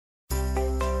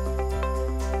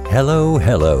Hello,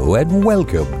 and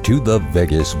welcome to the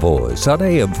Vegas Voice on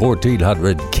AM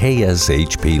 1400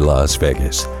 KSHP Las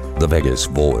Vegas. The Vegas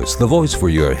Voice, the voice for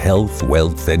your health,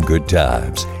 wealth, and good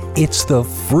times. It's the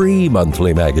free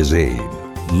monthly magazine.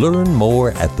 Learn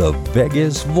more at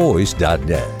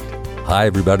thevegasvoice.net. Hi,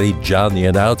 everybody. John the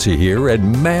announcer here,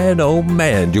 and man, oh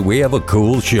man, do we have a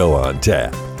cool show on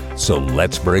tap. So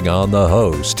let's bring on the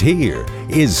host. Here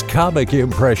is comic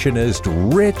impressionist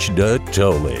Rich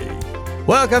Natole.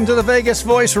 Welcome to the Vegas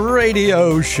Voice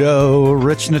Radio Show.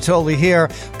 Rich Natole here.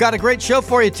 Got a great show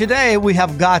for you today. We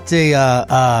have got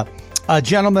a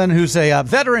gentleman who's a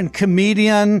veteran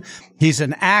comedian. He's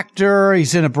an actor.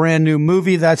 He's in a brand new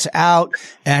movie that's out,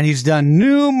 and he's done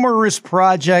numerous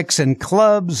projects and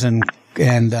clubs and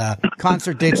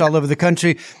concert dates all over the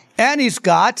country. And he's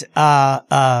got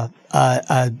a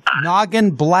noggin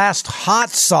blast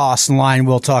hot sauce line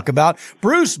we'll talk about.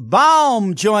 Bruce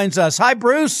Baum joins us. Hi,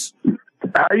 Bruce.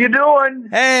 How you doing?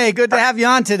 Hey, good to have you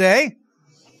on today.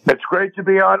 It's great to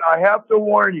be on. I have to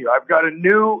warn you, I've got I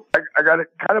got a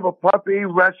kind of a puppy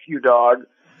rescue dog.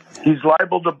 He's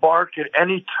liable to bark at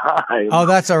any time. Oh,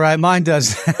 that's all right. Mine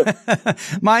does.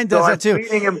 Mine does that too.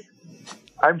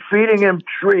 I'm feeding him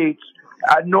treats.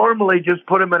 I'd normally just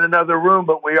put him in another room,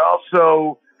 but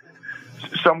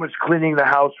someone's cleaning the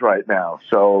house right now.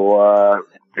 So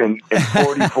in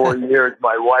 44 years,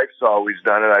 my wife's always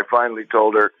done it. I finally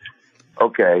told her,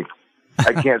 okay,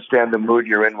 I can't stand the mood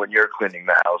you're in when you're cleaning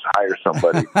the house. Hire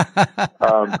somebody.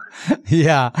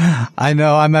 Yeah, I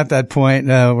know. I'm at that point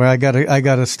where I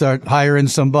gotta start hiring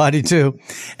somebody too.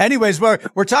 Anyways,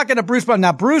 we're talking to Bruce.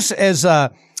 Now, Bruce is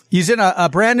he's in a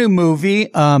brand new movie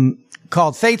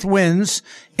called Faith Wins,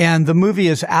 and the movie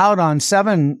is out on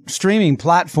 7 streaming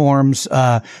platforms.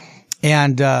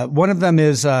 And one of them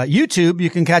is YouTube.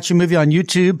 You can catch a movie on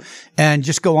YouTube and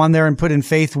just go on there and put in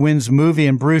Faith Wins movie.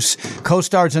 And Bruce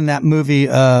co-stars in that movie,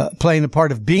 playing the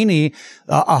part of Beanie,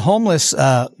 a homeless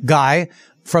guy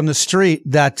from the street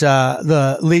that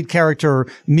the lead character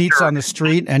meets on the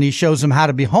street, and he shows him how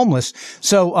to be homeless.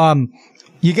 So,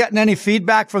 you getting any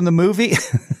feedback from the movie?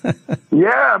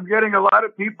 Yeah, I'm getting a lot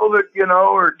of people that,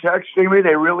 are texting me.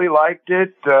 They really liked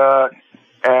it. Yeah,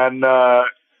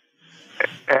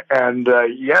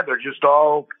 they're just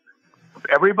all,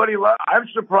 everybody I'm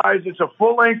surprised it's a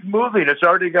full-length movie and it's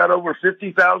already got over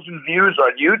 50,000 views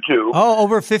on YouTube. Oh,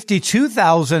 over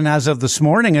 52,000 as of this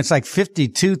morning. It's like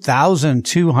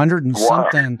 52,200 and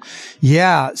something.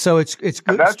 Yeah. So it's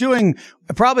doing,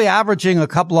 probably averaging a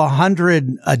couple of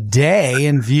hundred a day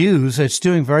in views. It's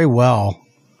doing very well.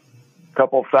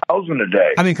 Couple thousand a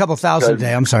day. I mean, couple thousand a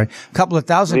day. I'm sorry. Couple of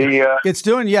thousand. It's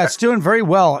doing very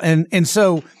well. And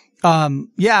so, and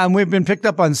we've been picked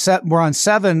up on we're on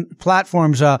 7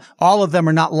 platforms. All of them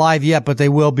are not live yet, but they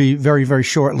will be very, very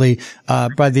shortly,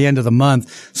 by the end of the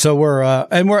month. So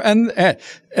and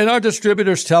our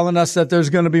distributors telling us that there's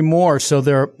going to be more. So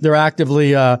they're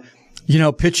actively,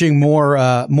 pitching more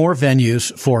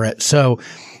venues for it. So,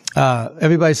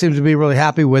 everybody seems to be really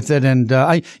happy with it. And,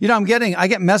 I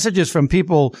get messages from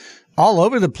people all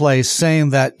over the place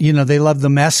saying that, they love the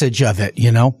message of it,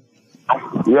 Yeah,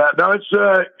 no,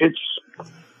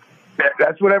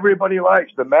 that's what everybody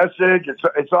likes. The message.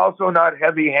 It's also not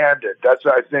heavy-handed. That's,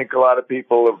 I think, a lot of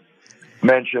people have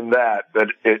mentioned that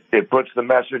it puts the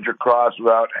message across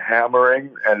without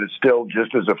hammering, and it's still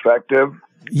just as effective.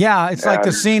 Yeah, it's like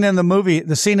the scene in the movie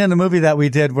that we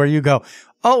did where you go,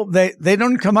 oh, they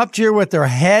don't come up to you with their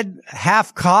head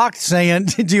half cocked saying,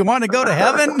 do you want to go to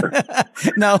heaven?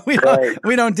 No, we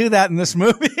don't do that in this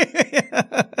movie.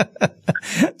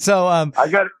 So,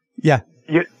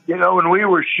 when we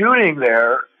were shooting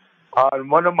there on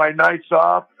one of my nights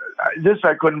off, this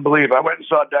I couldn't believe. I went and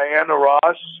saw Diana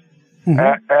Ross,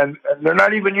 and they're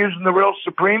not even using the real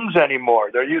Supremes anymore.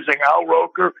 They're using Al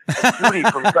Roker and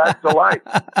Tootie from Back to Life.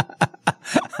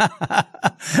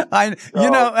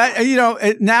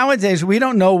 Nowadays we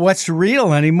don't know what's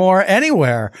real anymore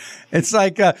anywhere. It's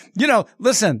like,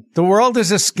 listen, the world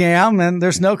is a scam and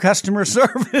there's no customer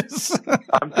service.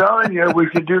 I'm telling you, we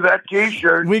could do that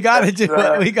T-shirt. We got to do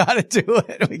it. We got to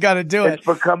do it. It's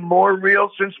become more real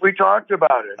since we talked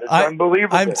about it. It's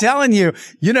unbelievable. I'm telling you,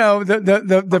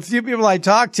 the few people I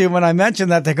talk to, when I mention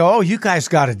that, they go, oh, you guys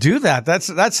got to do that.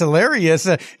 That's hilarious.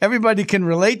 Everybody can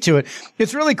relate to it.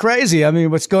 It's really crazy. I mean,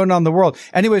 what's going on in the world.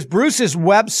 Anyways, Bruce's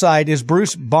website is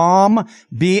brucebaum,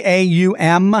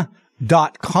 BAUM.com.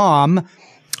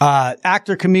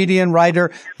 Actor, comedian,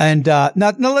 writer. And, now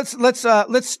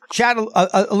let's chat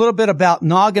a little bit about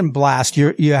Noggin Blast.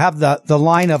 You have the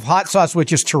line of hot sauce,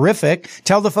 which is terrific.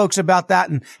 Tell the folks about that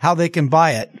and how they can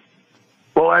buy it.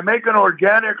 Well, I make an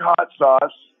organic hot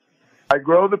sauce. I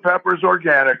grow the peppers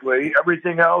organically.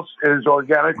 Everything else is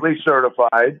organically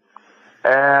certified.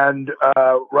 And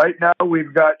right now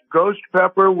we've got ghost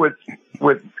pepper with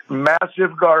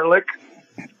massive garlic,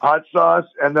 hot sauce,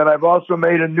 and then I've also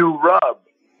made a new rub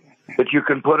that you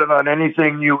can put it on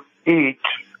anything you eat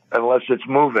unless it's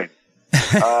moving.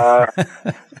 And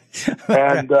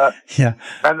the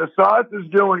sauce is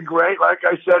doing great. Like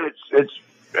I said, it's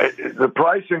the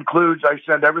price includes, I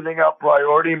send everything out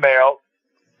priority mail.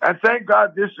 And thank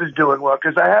God this is doing well,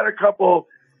 because I had a couple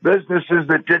businesses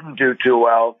that didn't do too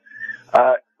well.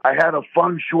 I had a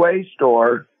feng shui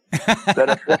store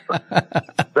that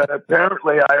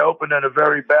apparently I opened in a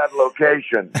very bad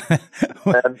location.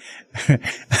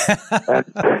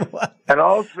 And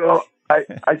also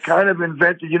I kind of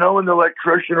invented, when the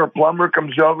electrician or plumber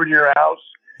comes over to your house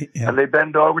and they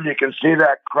bend over and you can see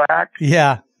that crack?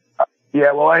 Yeah.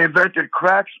 Yeah, well, I invented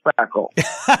crack spackle.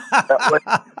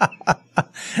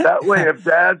 That way, if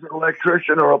Dad's an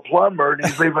electrician or a plumber and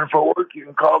he's leaving for work, you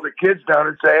can call the kids down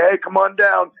and say, "Hey, come on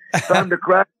down. It's time to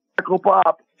crack spackle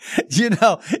pop."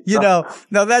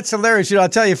 No, that's hilarious. I'll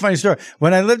tell you a funny story.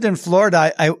 When I lived in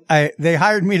Florida, they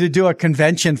hired me to do a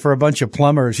convention for a bunch of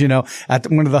plumbers,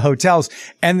 at one of the hotels.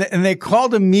 And they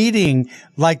called a meeting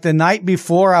like the night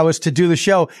before I was to do the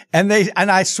show. And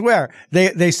I swear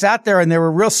they sat there and they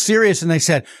were real serious and they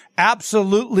said,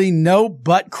 absolutely no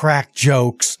butt crack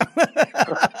jokes.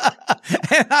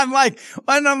 And I'm like,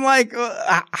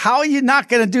 how are you not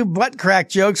going to do butt crack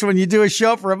jokes when you do a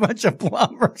show for a bunch of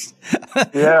plumbers?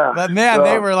 Yeah. But man,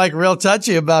 they were like real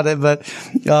touchy about it. But,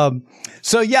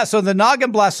 so the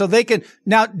Noggin Blast, so they can,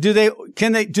 now do they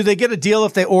get a deal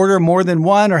if they order more than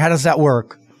one, or how does that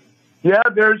work? Yeah,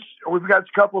 we've got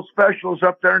a couple specials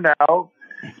up there now.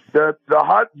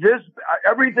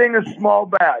 Everything is small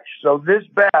batch. So this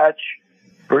batch,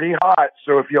 pretty hot.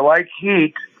 So if you like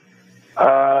heat,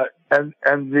 and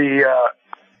the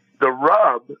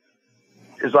rub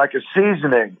is like a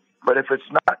seasoning, but if it's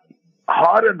not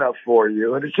hot enough for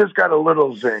you, and it's just got a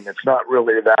little zing, it's not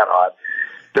really that hot.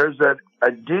 There's a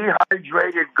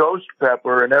dehydrated ghost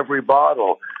pepper in every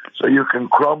bottle, so you can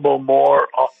crumble more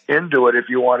into it if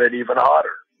you want it even hotter.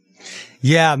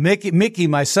 Yeah, Mickey,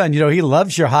 my son, he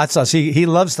loves your hot sauce. He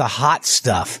loves the hot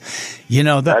stuff.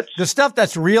 The stuff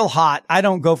that's real hot. I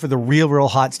don't go for the real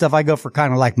hot stuff. I go for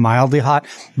kind of like mildly hot,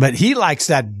 but he likes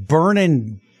that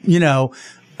burning,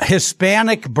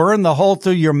 Hispanic, burn the hole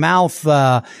through your mouth,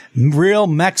 real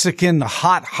Mexican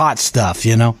hot stuff,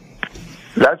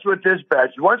 That's what this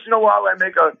batch. Once in a while I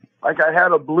make I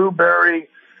had a blueberry,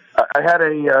 I had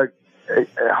a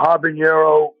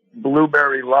habanero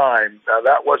blueberry lime. Now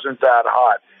that wasn't that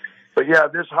hot, but yeah,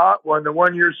 this hot one, the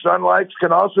one your son likes,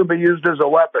 can also be used as a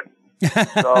weapon.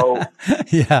 So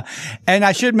yeah, and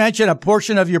I should mention a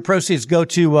portion of your proceeds go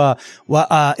to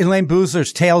Elaine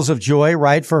Boozler's Tales of Joy,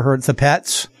 right, for the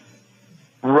pets.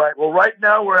 Right. Well, right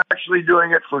now we're actually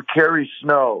doing it for Carrie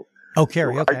Snow. Oh,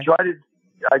 Carrie. Okay.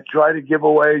 I try to give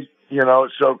away.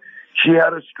 So she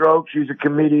had a stroke. She's a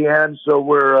comedian, so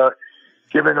we're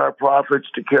giving our profits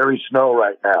to Carrie Snow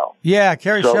right now. Yeah,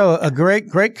 Carrie Snow, a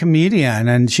great comedian,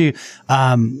 and she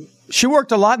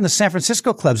worked a lot in the San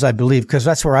Francisco clubs, I believe, because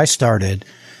that's where I started.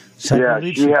 So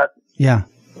she had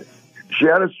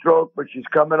a stroke, but she's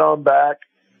coming on back.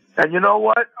 And you know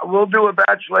what? We'll do a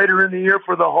batch later in the year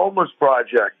for the homeless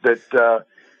project that the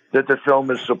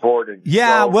film is supporting.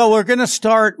 Yeah, well, we're going to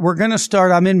start,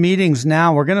 I'm in meetings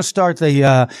now. We're going to start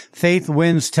the Faith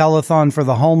Wins Telethon for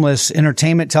the homeless,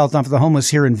 entertainment telethon for the homeless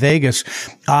here in Vegas.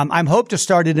 I'm hope to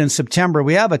start it in September.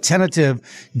 We have a tentative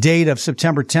date of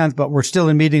September 10th, but we're still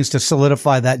in meetings to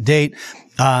solidify that date.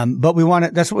 But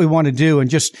that's what we want to do, and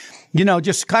just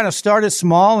kind of start it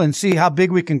small and see how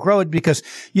big we can grow it, because,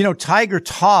 Tiger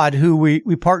Todd, who we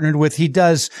partnered with, he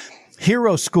does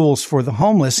hero schools for the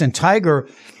homeless, and Tiger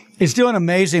is doing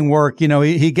amazing work.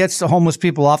 He gets the homeless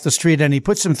people off the street and he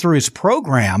puts them through his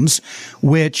programs,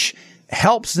 which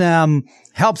helps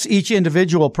each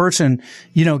individual person,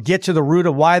 get to the root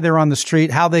of why they're on the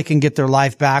street, how they can get their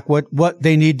life back, what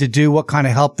they need to do, what kind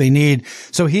of help they need.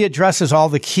 So he addresses all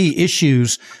the key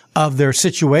issues of their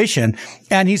situation,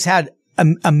 and he's had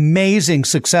amazing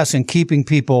success in keeping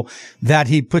people that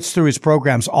he puts through his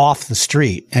programs off the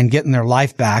street and getting their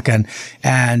life back. And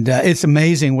it's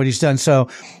amazing what he's done. So,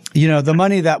 the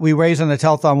money that we raise on the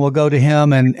telethon will go to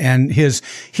him and his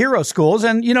hero schools.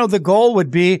 And, the goal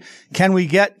would be, can we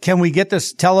get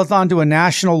this telethon to a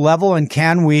national level? And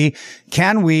can we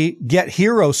get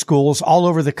hero schools all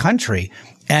over the country?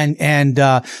 And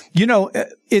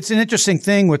it's an interesting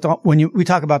thing when we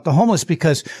talk about the homeless,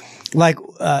 because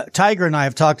Tiger and I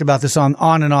have talked about this on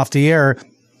and off the air,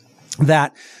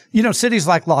 that cities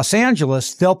like Los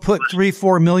Angeles, they'll put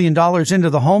 $3-4 million into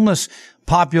the homeless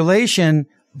population,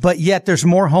 but yet there's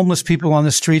more homeless people on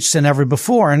the streets than ever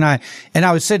before. And I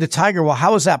would say to Tiger, well,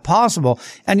 how is that possible?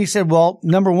 And he said, well,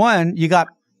 number one, you got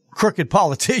crooked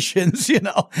politicians,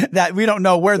 that we don't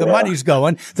know where the money's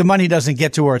going. The money doesn't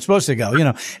get to where it's supposed to go,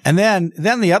 And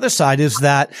then the other side is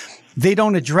that they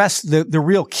don't address the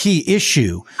real key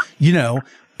issue,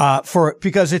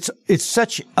 because it's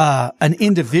such an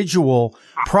individual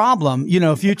problem.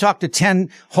 If you talk to 10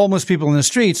 homeless people in the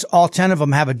streets, all 10 of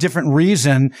them have a different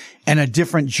reason and a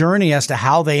different journey as to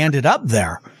how they ended up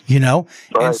there, Right.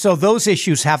 And so those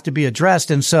issues have to be addressed.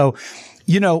 And so,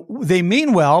 they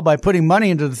mean well by putting money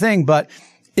into the thing, but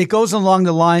it goes along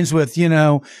the lines with,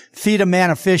 feed a man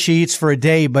a fish he eats for a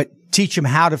day, but teach him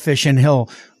how to fish and he'll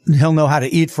know how to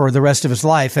eat for the rest of his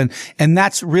life. And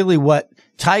that's really what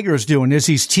Tiger's doing, is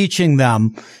he's teaching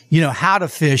them, how to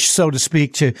fish, so to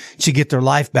speak, to get their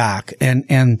life back. And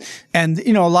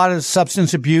a lot of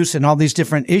substance abuse and all these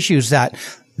different issues that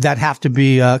have to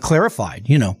be clarified,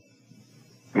 Yeah,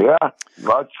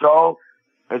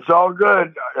 it's all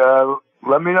good.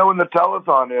 Let me know when the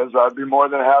telethon is. I'd be more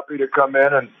than happy to come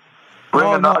in and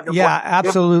bring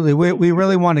absolutely. We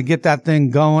really want to get that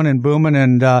thing going and booming,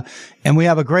 and we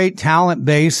have a great talent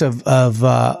base of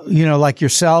like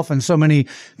yourself and so many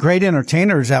great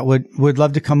entertainers that would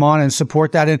love to come on and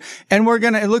support that. And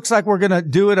it looks like we're gonna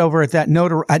do it over at that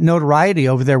Notoriety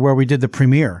over there where we did the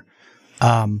premiere.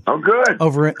 Good.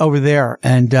 Over there.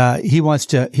 And, he wants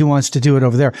to do it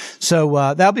over there.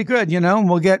 So, that'll be good, and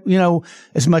we'll get,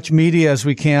 as much media as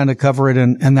we can to cover it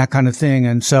and that kind of thing.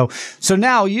 And so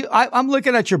now I'm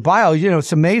looking at your bio,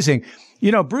 it's amazing.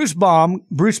 Bruce Baum's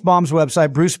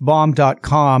website,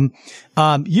 brucebaum.com.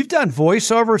 You've done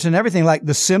voiceovers and everything like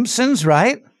The Simpsons,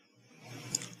 right?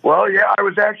 Well, yeah, I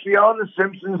was actually on The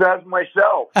Simpsons as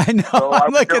myself. I know. So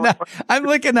I'm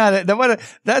looking at it.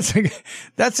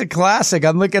 That's a classic.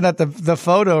 I'm looking at the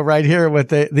photo right here with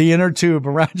the inner tube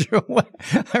around your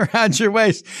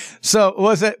waist. So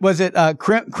was it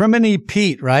Criminy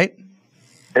Pete, right?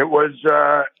 It was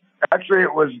actually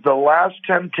it was The Last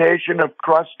Temptation of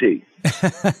Krusty.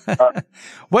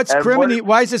 What's Criminy?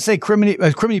 Why does it say Criminy?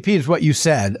 Criminy Pete is what you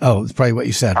said. Oh, it's probably what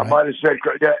you said. I right? might have said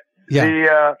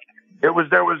yeah. There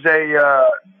was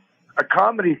a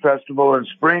comedy festival in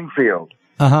Springfield,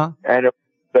 and it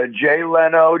was Jay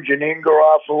Leno, Janine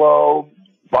Garofalo,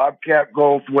 Bobcat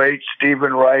Goldthwait,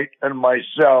 Stephen Wright, and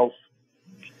myself.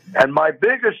 And my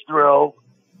biggest thrill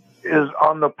is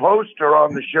on the poster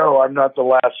on the show. I'm not the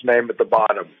last name at the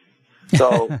bottom,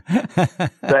 so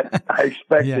that I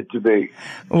expect it to be.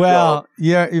 Well,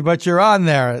 but you're on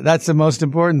there. That's the most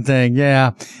important thing.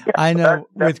 Yeah, I know.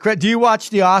 Do you watch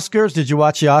the Oscars? Did you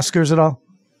watch the Oscars at all?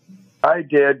 I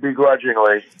did,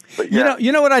 begrudgingly. But yeah.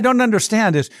 You know what I don't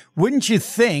understand is, wouldn't you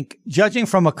think, judging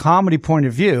from a comedy point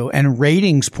of view and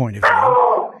ratings point of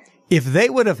view, if they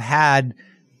would have had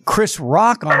Chris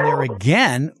Rock on there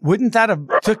again, wouldn't that have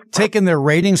taken their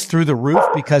ratings through the roof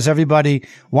because everybody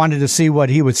wanted to see what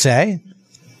he would say?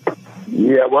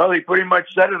 Yeah, well, he pretty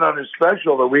much said it on his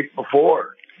special the week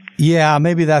before. Yeah,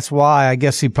 maybe that's why. I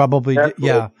guess he probably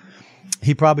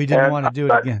he probably didn't want to do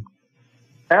it again.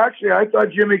 Actually, I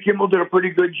thought Jimmy Kimmel did a pretty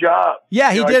good job.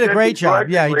 Yeah, he did a great job.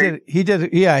 Yeah, he did. He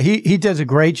did. Yeah, he does a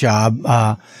great job.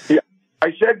 Yeah,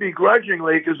 I said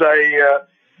begrudgingly because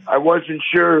I wasn't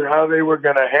sure how they were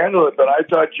going to handle it, but I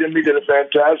thought Jimmy did a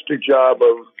fantastic job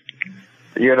of,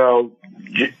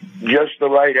 just the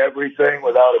right everything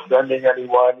without offending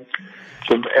anyone.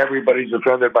 So everybody's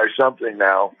offended by something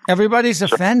now. Everybody's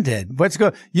offended. What's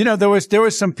go? There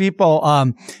was some people,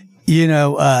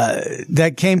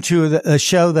 that came to a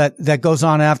show that goes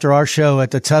on after our show at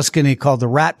the Tuscany called the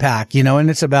Rat Pack, and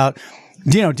it's about,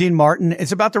 Dean Martin.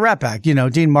 It's about the Rat Pack,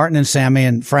 Dean Martin and Sammy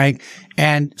and Frank.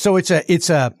 And so it's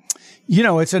a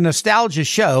nostalgia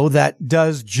show that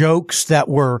does jokes that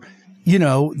were,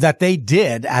 that they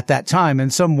did at that time.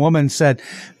 And some woman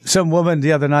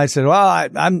the other night said, well,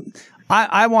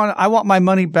 I want my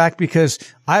money back because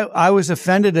I was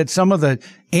offended at some of the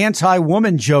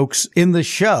anti-woman jokes in the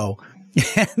show.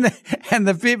 And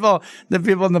the people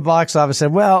in the box office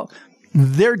said, well,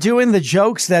 they're doing the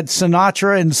jokes that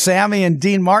Sinatra and Sammy and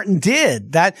Dean Martin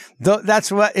did.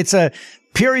 That's what it's a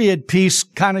period piece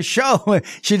kind of show.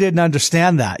 She didn't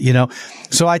understand that,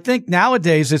 So I think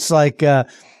nowadays it's like,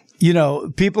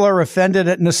 people are offended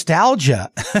at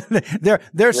nostalgia.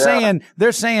 They're saying,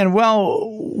 well,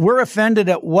 we're offended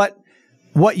at what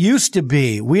used to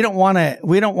be. We don't want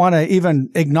to even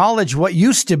acknowledge what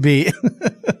used to be.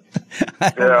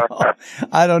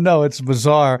 I don't know. It's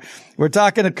bizarre. We're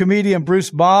talking to comedian Bruce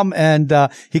Baum, and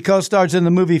he co-stars in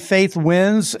the movie Faith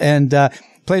Wins and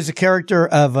plays the character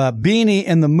of Beanie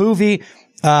in the movie.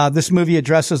 This movie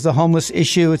addresses the homeless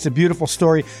issue. It's a beautiful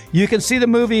story. You can see the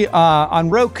movie on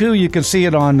Roku. You can see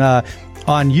it on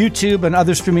YouTube and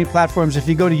other streaming platforms. If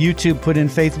you go to YouTube, put in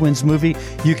Faith Wins movie,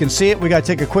 you can see it. We got to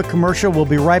take a quick commercial. We'll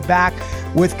be right back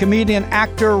with comedian,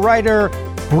 actor, writer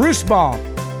Bruce Baum.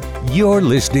 You're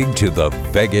listening to The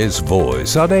Vegas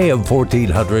Voice on AM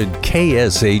 1400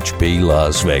 KSHP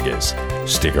Las Vegas.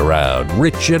 Stick around.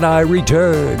 Rich and I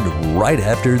return right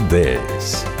after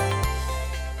this.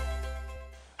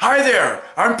 Hi there.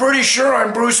 I'm pretty sure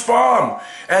I'm Bruce Baum.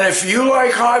 And if you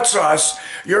like hot sauce,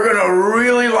 you're going to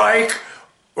really like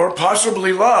or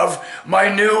possibly love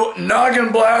my new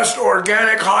Noggin Blast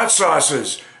organic hot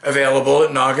sauces, available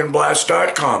at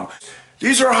nogginblast.com.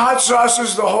 These are hot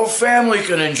sauces the whole family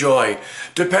can enjoy,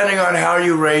 depending on how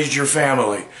you raised your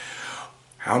family.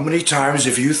 How many times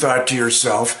have you thought to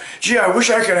yourself, gee, I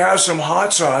wish I could have some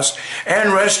hot sauce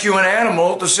and rescue an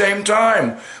animal at the same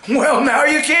time? Well, now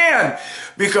you can,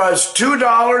 because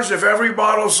 $2 of every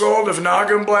bottle sold of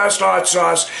Noggin Blast hot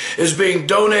sauce is being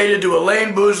donated to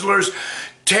Elaine Boozler's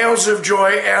Tales of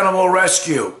Joy Animal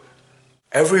Rescue.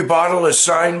 Every bottle is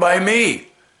signed by me,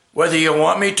 whether you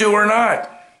want me to or not.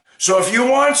 So if you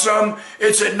want some,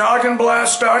 it's at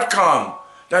nogginblast.com.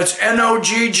 That's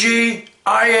NOGGINBLAST.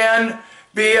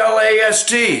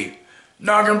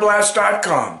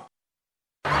 Nogginblast.com.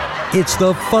 It's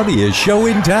the funniest show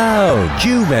in town.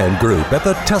 Jew-Man Group at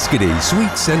the Tuscany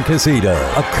Suites and Casita.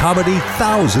 A comedy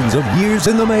thousands of years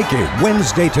in the making.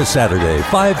 Wednesday to Saturday,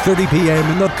 5:30 p.m.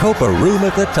 in the Copa Room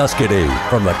at the Tuscany.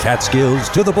 From the Catskills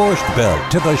to the Borscht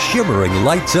Belt to the shimmering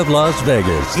lights of Las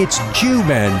Vegas. It's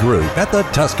Jew-Man Group at the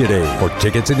Tuscany. For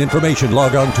tickets and information,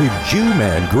 log on to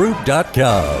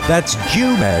JewManGroup.com. That's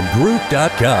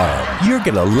JewManGroup.com. You're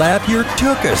gonna laugh your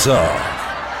tuchus off.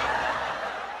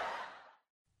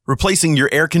 Replacing your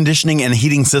air conditioning and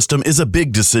heating system is a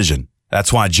big decision.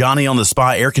 That's why Johnny on the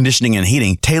Spot Air Conditioning and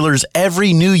Heating tailors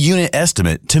every new unit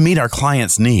estimate to meet our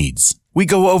clients' needs. We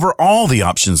go over all the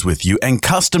options with you and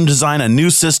custom design a new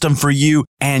system for you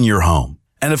and your home.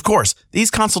 And of course,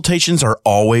 these consultations are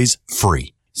always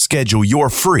free. Schedule your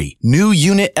free new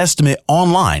unit estimate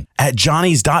online at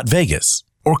johnny's.vegas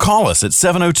or call us at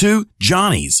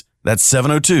 702-JOHNNYS. That's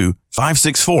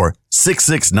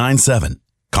 702-564-6697.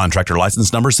 Contractor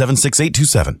license number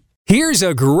 76827. Here's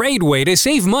a great way to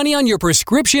save money on your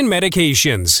prescription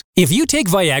medications. If you take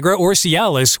Viagra or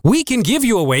Cialis, we can give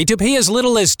you a way to pay as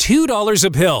little as $2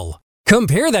 a pill.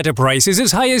 Compare that to prices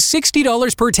as high as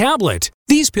 $60 per tablet.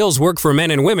 These pills work for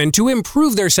men and women to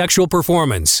improve their sexual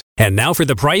performance. And now for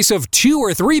the price of 2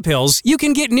 or 3 pills, you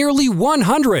can get nearly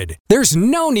 100. There's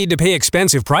no need to pay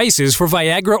expensive prices for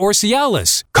Viagra or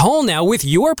Cialis. Call now with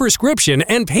your prescription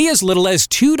and pay as little as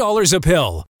 $2 a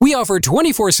pill. We offer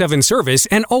 24/7 service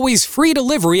and always free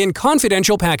delivery and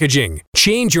confidential packaging.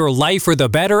 Change your life for the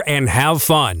better and have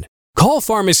fun. Call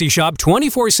Pharmacy Shop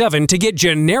 24/7 to get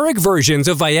generic versions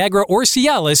of Viagra or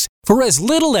Cialis for as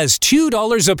little as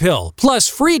 $2 a pill, plus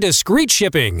free discreet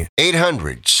shipping.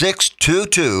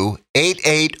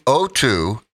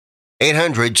 800-622-8802.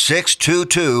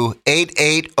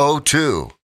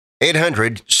 800-622-8802.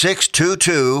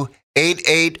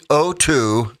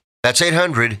 800-622-8802. That's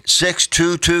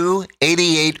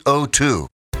 800-622-8802.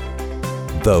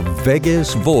 The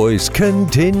Vegas Voice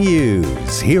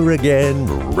continues. Here again,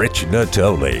 Rich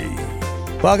Natole.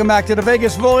 Welcome back to the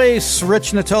Vegas Voice.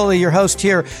 Rich Natole, your host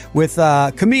here with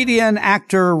comedian,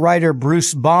 actor, writer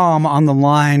Bruce Baum on the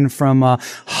line from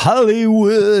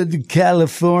Hollywood,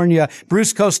 California.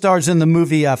 Bruce co-stars in the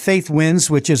movie Faith Wins,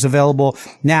 which is available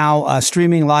now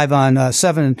streaming live on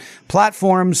 7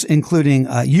 platforms, including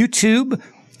YouTube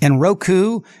and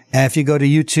Roku. If you go to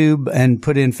YouTube and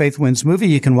put in Faith Wins movie,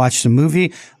 you can watch the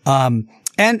movie.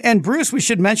 And Bruce, we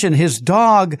should mention his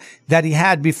dog that he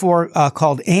had before,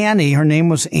 called Annie. Her name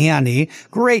was Annie.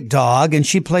 Great dog. And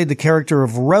she played the character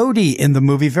of Rhodey in the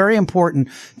movie. Very important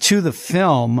to the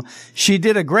film. She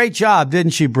did a great job,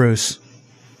 didn't she, Bruce?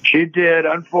 She did.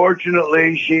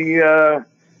 Unfortunately, she had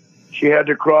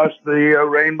to cross the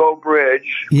Rainbow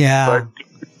Bridge. Yeah. But to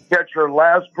catch her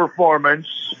last performance.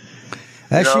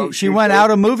 She went out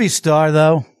a movie star,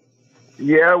 though.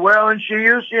 Yeah, well, and she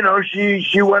used,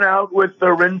 she went out with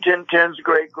Rin Tin Tin's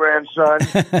great-grandson.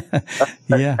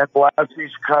 Yeah. And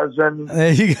Lassie's cousin.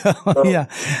 There you go. So, yeah.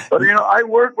 But, I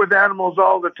work with animals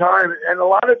all the time, and a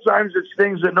lot of times it's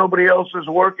things that nobody else is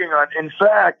working on. In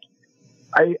fact,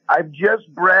 I've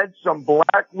just bred some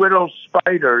black widow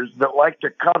spiders that like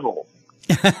to cuddle.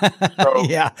 So,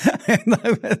 yeah.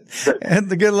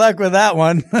 And good luck with that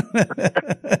one.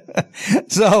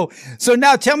 So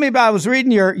now tell me about,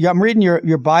 I'm reading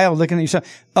your bio, looking at your,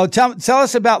 oh, tell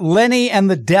us about Lenny and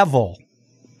the Devil.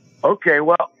 Okay,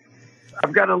 well,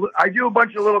 I do a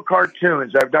bunch of little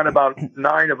cartoons. I've done about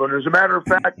 9 of them. As a matter of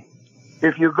fact,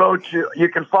 if you you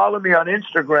can follow me on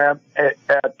Instagram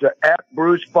at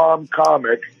Bruce Baum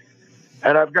Comic,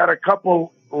 and I've got a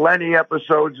couple Lenny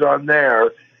episodes on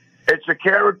there. It's a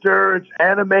character, it's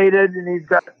animated, and he's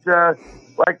got,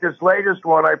 like this latest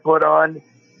one I put on,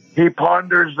 he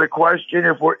ponders the question,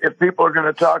 if people are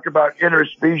going to talk about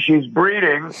interspecies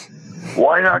breeding,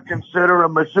 why not consider a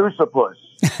masseusopus,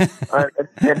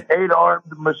 an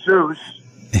 8-armed masseuse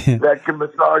that can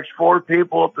massage 4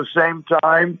 people at the same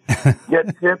time,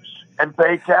 get tips, and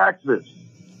pay taxes.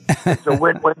 It's a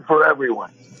win-win for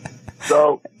everyone.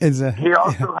 So he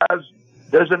also has,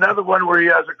 there's another one where he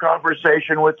has a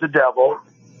conversation with the devil,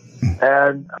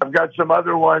 and I've got some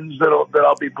other ones that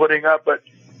I'll be putting up, but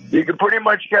you can pretty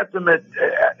much get them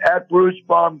at Bruce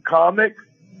Baum Comic,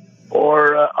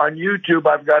 or on YouTube.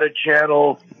 I've got a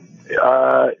channel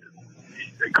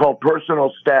called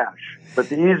Personal Stash, but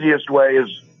the easiest way is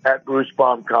at Bruce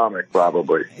Baum Comic,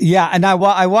 probably. Yeah, and I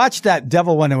watched that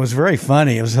devil one. It was very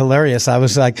funny. It was hilarious. I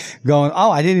was like going,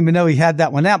 oh, I didn't even know he had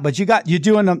that one out. But you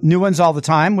doing new ones all the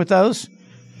time with those?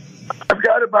 I've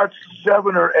got about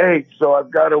 7 or 8, so I've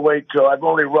got to wait till I've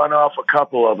only run off a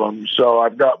couple of them. So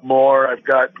I've got more. I've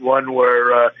got one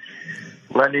where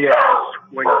Lenny asks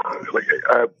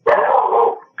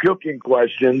puking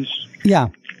questions. Yeah.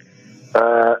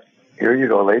 Here you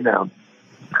go. Lay down.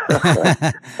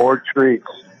 More treats.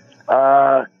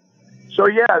 So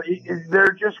yeah,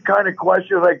 they're just kind of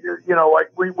questions like,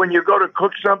 like when you go to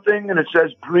cook something and it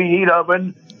says preheat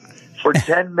oven for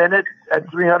 10 minutes at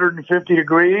 350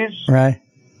 degrees. Right.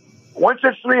 Once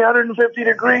it's 350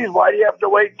 degrees, why do you have to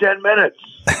wait 10 minutes?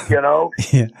 Yeah.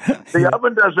 The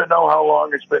oven doesn't know how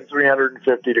long it's been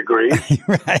 350 degrees.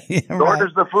 Right. Nor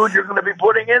does the food you're going to be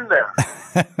putting in there.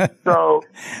 So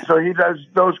he does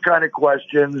those kind of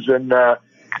questions, and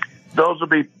those will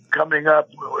be coming up.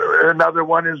 Another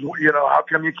one is, how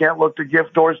come you can't look the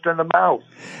gift horse in the mouth?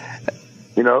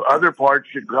 Other parts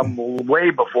should come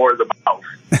way before the mouth.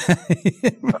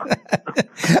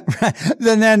 Right.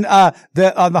 And then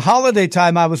on the holiday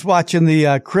time, I was watching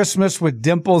the Christmas with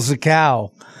Dimples the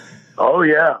cow. Oh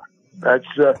yeah, that's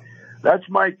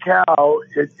my cow.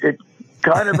 It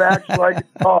kind of acts like a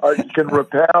dog. It can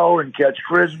rappel and catch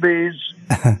frisbees.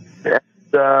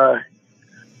 And,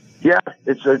 yeah,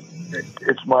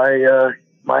 it's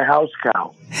my house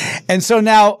cow. And so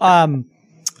now,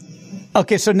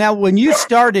 okay, so now when you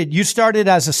started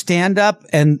as a stand-up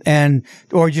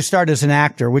or you start as an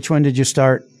actor? Which one did you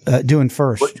start doing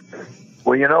first?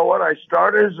 Well, you know what? I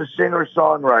started as a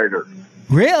singer-songwriter.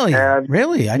 Really? And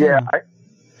really? I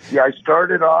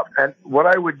started off, and what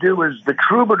I would do is the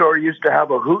Troubadour used to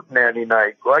have a hootenanny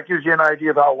night. Well, that gives you an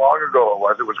idea of how long ago it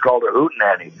was. It was called a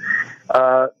hootenanny.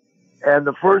 And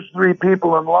the first 3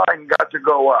 people in line got to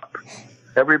go up.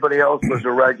 Everybody else was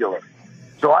a regular.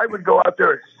 So I would go out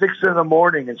there at 6 in the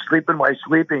morning and sleep in my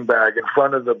sleeping bag in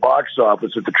front of the box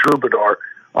office at the Troubadour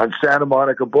on Santa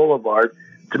Monica Boulevard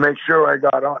to make sure I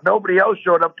got on. Nobody else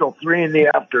showed up till 3 in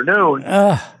the afternoon,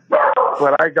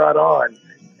 but I got on.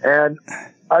 And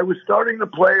I was starting to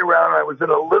play around. I was in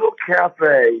a little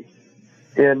cafe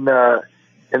in the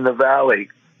Valley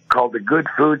called the Good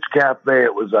Foods Cafe.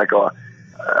 It was like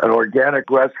an organic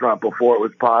restaurant before it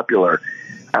was popular.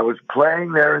 I was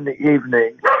playing there in the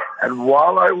evening, and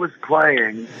while I was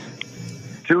playing,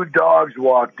 2 dogs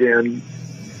walked in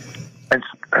and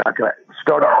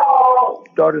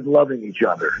started loving each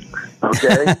other.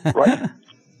 Okay,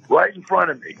 right in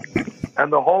front of me,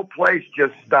 and the whole place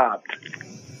just stopped.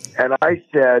 And I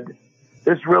said,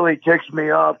 "This really ticks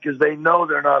me off because they know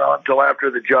they're not on till after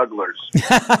the Jugglers."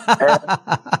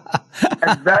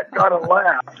 and that got a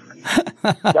laugh.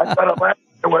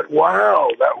 I went, wow,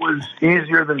 that was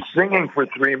easier than singing for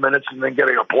 3 minutes and then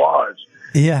getting applause.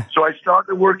 Yeah. So I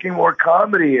started working more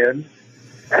comedy in,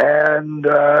 and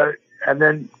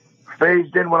then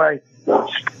phased in when I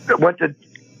went to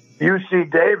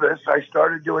UC Davis. I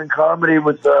started doing comedy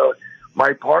with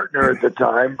my partner at the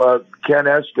time, Ken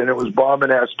Eston. It was Baum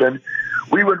and Eston.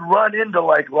 We would run into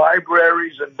like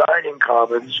libraries and dining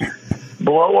commons,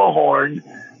 blow a horn,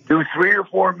 do 3 or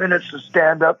 4 minutes of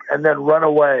stand-up, and then run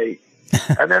away.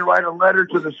 And then write a letter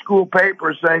to the school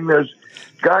paper saying there's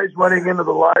guys running into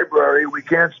the library. We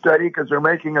can't study because they're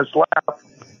making us laugh.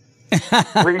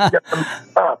 Please get them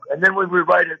up. And then we would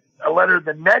write a letter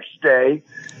the next day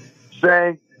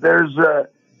saying there's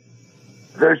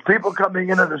there's people coming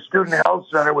into the student health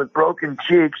center with broken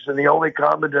cheeks, and the only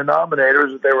common denominator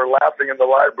is that they were laughing in the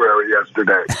library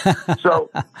yesterday.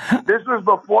 So this was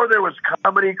before there was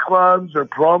comedy clubs or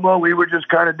promo. We were just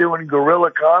kind of doing guerrilla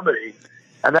comedy,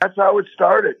 and that's how it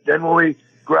started. Then when we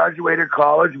graduated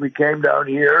college, we came down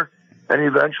here and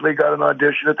eventually got an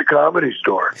audition at the Comedy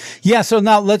Store. Yeah. So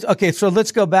now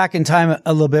let's go back in time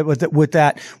a little bit with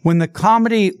that. When the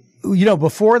comedy,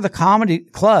 before the comedy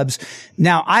clubs,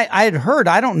 now I had heard,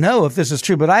 I don't know if this is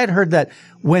true, but I had heard that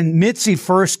when Mitzi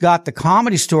first got the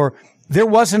Comedy Store, there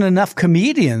wasn't enough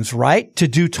comedians, right, to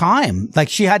do time. Like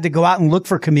she had to go out and look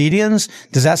for comedians.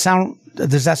 Does that sound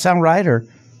right? Or?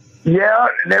 Yeah,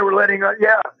 and they were letting us,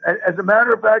 yeah. As a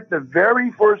matter of fact, the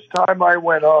very first time I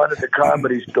went on at the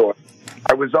Comedy Store,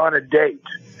 I was on a date,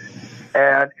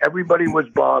 and everybody was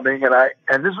bombing, and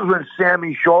this was when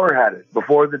Sammy Shore had it,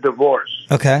 before the divorce.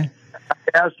 Okay. I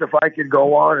asked if I could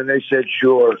go on, and they said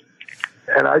sure.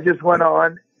 And I just went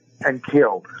on and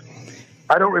killed.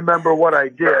 I don't remember what I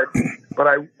did,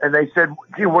 and they said,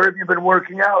 gee, where have you been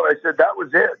working out? I said, that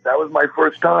was it. That was my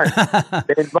first time.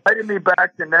 They invited me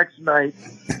back the next night,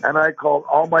 and I called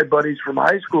all my buddies from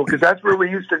high school, because that's where we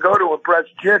used to go to impress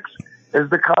chicks, is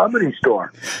the Comedy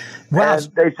Store. Wow. And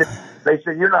they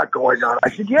said, you're not going on. I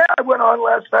said, yeah, I went on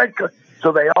last night.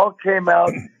 So they all came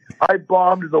out. I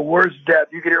bombed the worst death.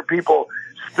 You could hear people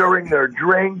stirring their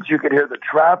drinks. You could hear the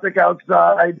traffic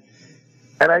outside.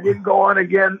 And I didn't go on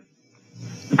again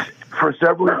for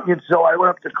several years until I went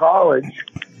up to college.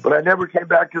 But I never came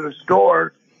back to the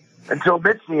store until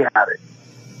Mitzi had it.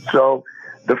 So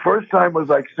the first time was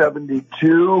like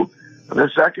 72. And the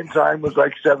second time was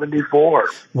like 74.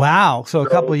 Wow. So a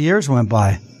couple of years went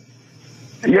by.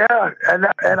 Yeah, and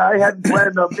I hadn't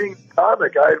planned on being a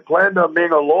comic. I had planned on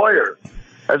being a lawyer.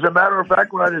 As a matter of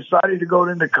fact, when I decided to go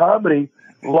into comedy,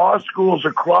 law schools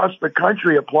across the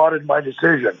country applauded my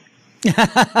decision.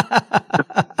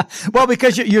 Well,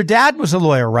 because your dad was a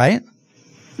lawyer, right?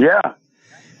 Yeah,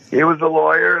 he was a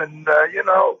lawyer, and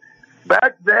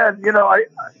back then,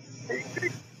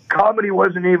 comedy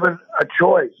wasn't even a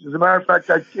choice. As a matter of fact,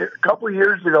 a couple of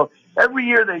years ago, every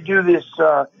year they do this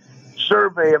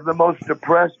survey of the most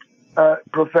depressed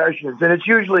professions, and it's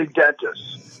usually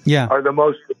dentists are the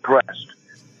most depressed.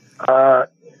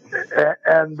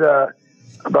 And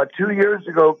about 2 years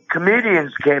ago,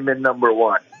 comedians came in number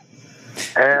one.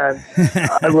 And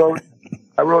I wrote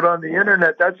on the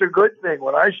internet, that's a good thing.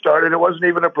 When I started, it wasn't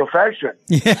even a profession.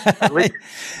 At least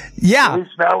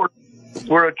now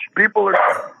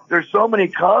there's so many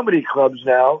comedy clubs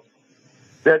now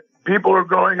that people are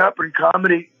growing up and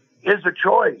comedy is a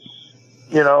choice.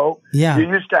 You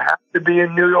used to have to be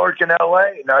in New York and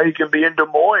LA. Now you can be in Des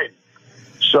Moines.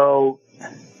 So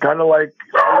kind of like,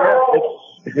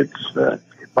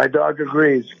 my dog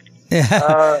agrees.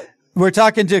 We're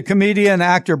talking to comedian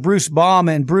actor Bruce Baum,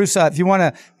 and Bruce, if you want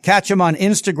to catch him on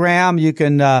Instagram, you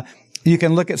can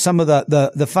look at some of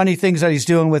the funny things that he's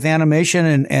doing with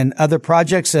animation and other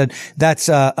projects. And that's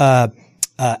at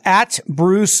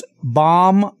Bruce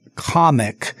Baum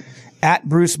Comic. At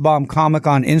Bruce Baum Comic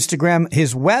on Instagram.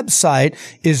 His website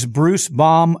is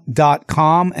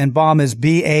brucebaum.com, and Baum is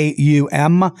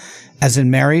Baum as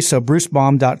in Mary. So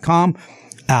brucebaum.com,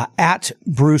 at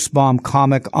Bruce Baum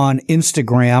Comic on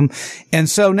Instagram. And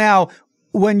so now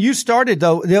when you started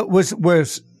though, it was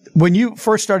when you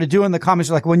first started doing the comics,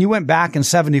 like when you went back in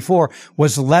 74,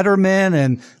 was Letterman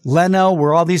and Leno,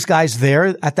 were all these guys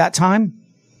there at that time?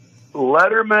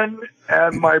 Letterman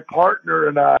and my partner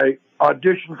and I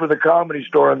auditioned for the Comedy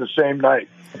Store on the same night.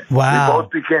 Wow. We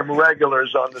both became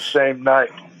regulars on the same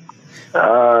night.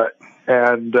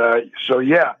 So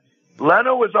yeah,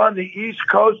 Leno was on the East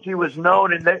Coast. He was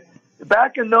known, and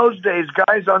back in those days,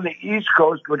 guys on the East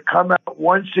Coast would come out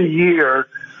once a year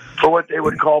for what they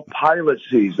would call pilot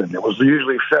season. It was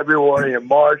usually February and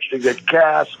March to get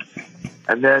cast,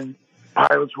 and then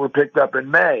pilots were picked up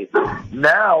in May.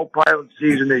 Now pilot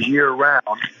season is year round.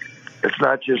 It's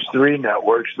not just 3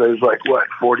 networks. There's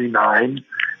 49.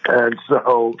 And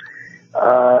so,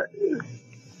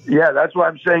 that's why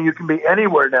I'm saying you can be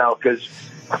anywhere now, because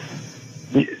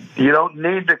you don't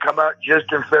need to come out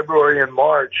just in February and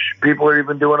March. People are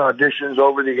even doing auditions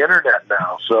over the internet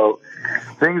now. So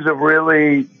things have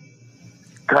really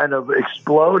kind of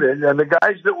exploded. And the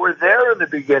guys that were there in the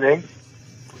beginning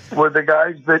were the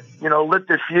guys that, lit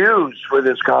the fuse for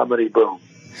this comedy boom.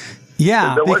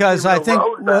 Yeah, because I think,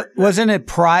 wasn't it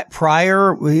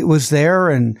Pryor was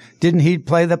there, and didn't he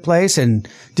play the place? And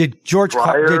did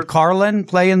did Carlin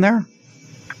play in there?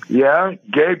 Yeah,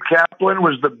 Gabe Kaplan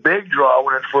was the big draw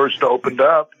when it first opened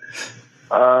up.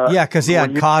 Because he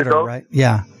had Cotter, right?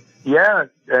 Yeah. Yeah,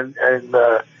 and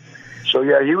So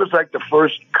yeah, he was like the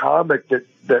first comic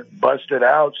that busted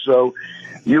out. So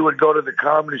you would go to the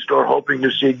Comedy Store hoping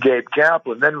to see Gabe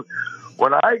Kaplan. Then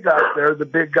when I got there, the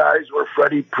big guys were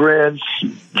Freddie Prinze,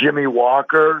 Jimmy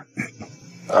Walker.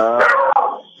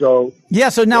 So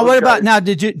now what about now?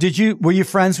 Were you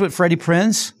friends with Freddie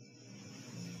Prinze?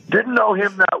 Didn't know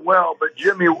him that well, but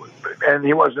Jimmy, and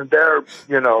he wasn't there,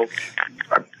 I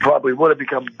probably would have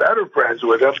become better friends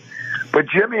with him. But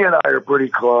Jimmy and I are pretty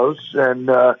close, and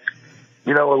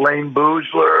Elaine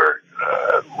Boozler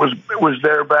was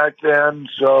there back then.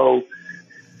 So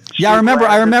yeah,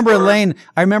 I remember Elaine.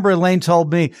 I remember Elaine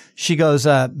told me, she goes,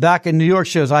 back in New York,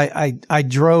 she goes, I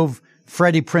drove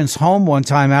Freddie Prinze home one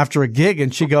time after a gig,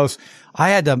 and she goes, I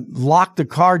had to lock the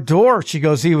car door. She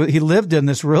goes, he lived in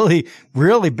this really,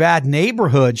 really bad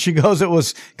neighborhood. She goes, it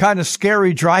was kind of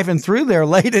scary driving through there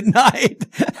late at night.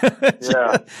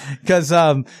 Yeah. Cause,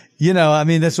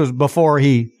 this was before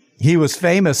he was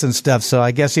famous and stuff. So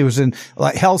I guess he was in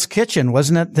like Hell's Kitchen,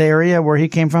 wasn't it the area where he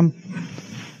came from?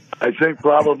 I think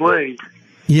probably.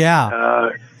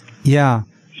 Yeah. Yeah.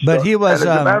 But he was,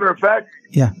 as a matter of fact,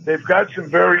 yeah, they've got some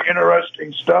very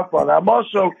interesting stuff on. I'm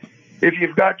also, if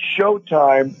you've got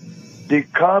Showtime, the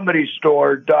Comedy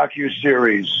Store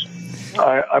docuseries,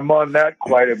 I'm on that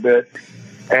quite a bit.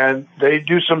 And they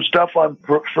do some stuff on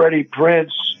Freddie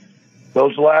Prinze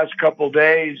those last couple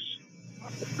days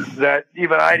that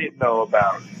even I didn't know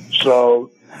about.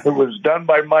 So it was done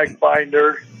by Mike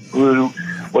Binder, who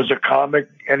was a comic,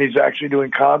 and he's actually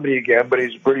doing comedy again, but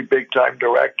he's a pretty big-time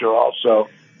director also.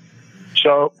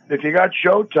 So if you got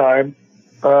Showtime,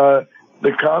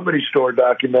 the Comedy Store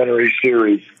documentary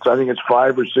series, I think it's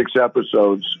 5 or 6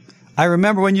 episodes. I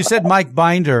remember when you said Mike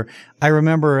Binder, I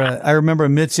remember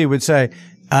Mitzi would say,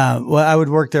 well, I would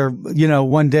work there,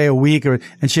 one day a week,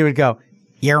 and she would go,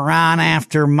 "You're on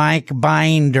after Mike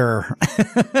Binder,"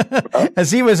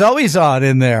 as he was always on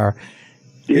in there.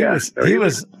 Yeah,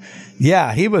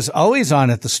 he was always on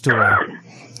at the store,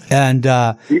 and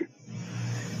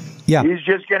yeah, he's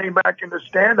just getting back into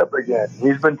stand-up again.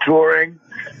 He's been touring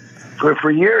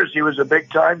for years. He was a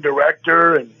big-time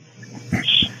director and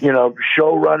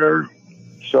showrunner.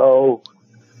 So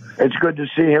it's good to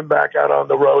see him back out on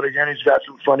the road again. He's got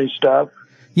some funny stuff.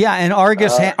 Yeah, and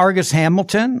Argus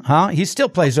Hamilton, huh? He still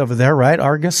plays over there, right?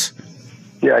 Argus.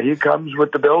 Yeah, he comes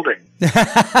with the building.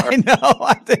 I know.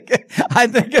 I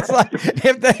think it's like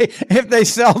if they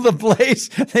sell the place,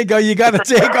 they go, you have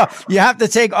to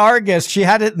take Argus. She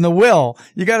had it in the will.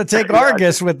 You got to take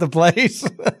Argus with the place.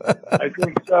 I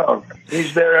think so.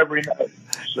 He's there every night.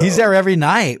 So he's there every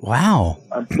night. Wow.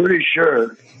 I'm pretty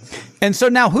sure. And so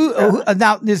now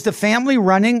now is the family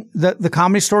running the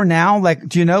Comedy Store now? Like,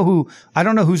 do you know who? I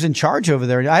don't know who's in charge over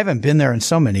there. I haven't been there in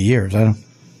so many years.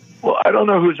 Well, I don't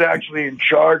know who's actually in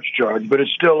charge, but it's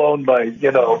still owned by,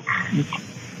 the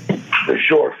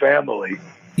Shore family.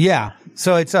 Yeah.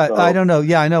 So it's, I don't know.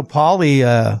 Yeah, I know Paulie,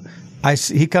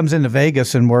 he comes into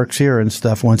Vegas and works here and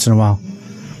stuff once in a while.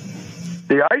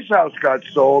 The Ice House got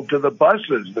sold to the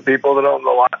buses, the people that own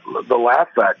the Laugh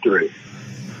Factory.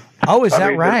 Oh, is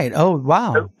that right? Oh,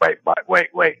 wow.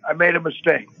 Wait. I made a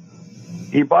mistake.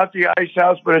 He bought the Ice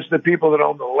House, but it's the people that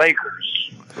own the Lakers.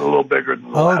 A little bigger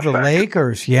than the Laugh the Factory.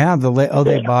 Lakers. Yeah.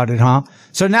 They bought it, huh?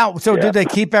 So now, did they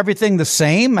keep everything the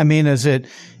same? I mean, is it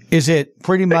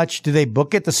pretty much, do they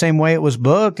book it the same way it was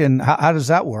booked? And how does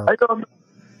that work? I don't know.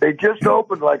 They just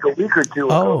opened like a week or two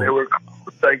ago. They were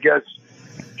closed, I guess,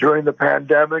 during the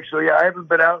pandemic. So yeah, I haven't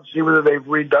been out and see whether they've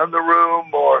redone the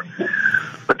room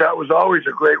but that was always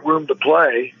a great room to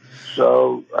play.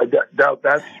 So I doubt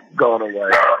that's gone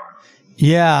away.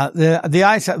 Yeah, the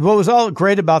Ice. What was all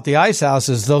great about the Ice House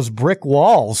is those brick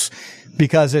walls,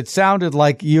 because it sounded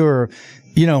like you were,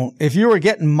 if you were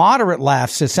getting moderate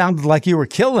laughs, it sounded like you were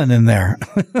killing in there.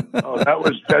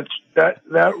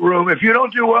 That room. If you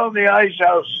don't do well in the Ice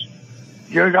House,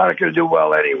 you're not going to do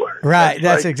well anywhere. Right.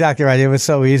 That's exactly right. It was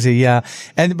so easy. Yeah.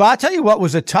 But I'll tell you what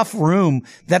was a tough room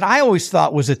that I always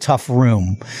thought was a tough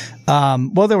room.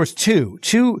 Well, there was two.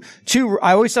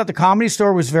 I always thought the Comedy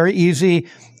Store was very easy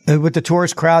with the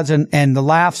tourist crowds and the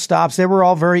laugh stops. They were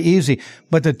all very easy.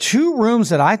 But the two rooms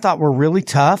that I thought were really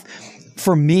tough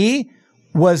for me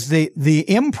was the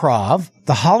Improv,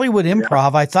 the Hollywood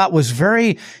Improv. I thought was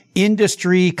very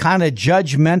industry kind of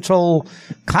judgmental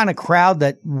kind of crowd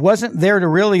that wasn't there to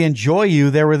really enjoy you.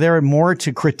 They were there more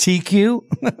to critique you.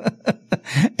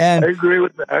 And I agree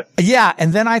with that. Yeah.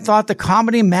 And then I thought the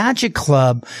Comedy Magic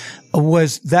Club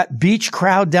was that beach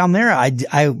crowd down there.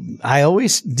 I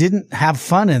always didn't have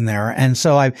fun in there. And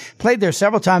so I played there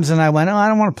several times and I went, I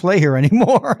don't want to play here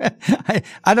anymore.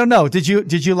 I don't know. Did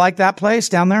you like that place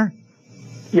down there?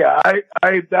 Yeah,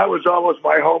 I that was almost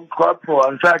my home club for a while.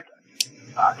 In fact,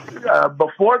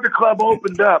 before the club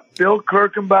opened up, Bill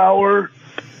Kirchenbauer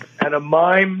and a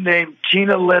mime named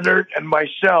Tina Leonard and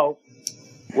myself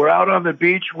were out on the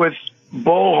beach with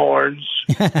bullhorns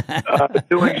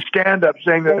doing stand-up,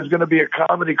 saying that there's going to be a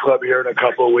comedy club here in a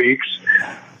couple of weeks.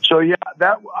 So, yeah,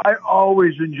 I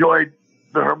always enjoyed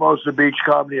the Hermosa Beach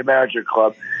Comedy and Magic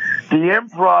Club. The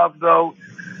Improv, though,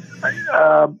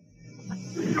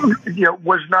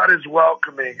 was not as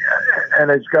welcoming,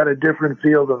 and it's got a different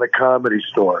feel than the Comedy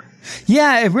Store.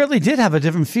 Yeah, it really did have a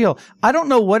different feel. I don't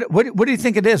know what do you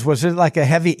think it is? Was it like a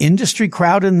heavy industry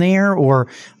crowd in there, or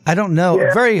I don't know,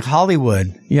 very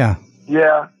Hollywood? Yeah.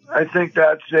 Yeah, I think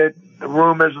that's it. The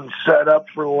room isn't set up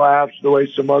for laughs the way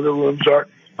some other rooms are.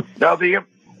 Now the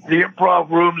Improv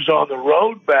rooms on the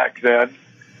road back then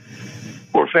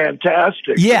were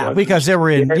fantastic. Yeah, because they were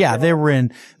in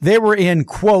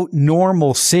quote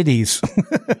normal cities.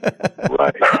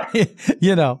 Right.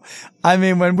 I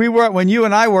mean, when you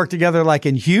and I worked together, like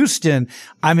in Houston,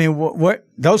 I mean, what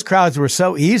those crowds were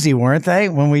so easy, weren't they?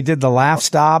 When we did the laugh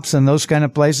stops and those kind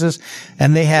of places,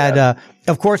 and they had,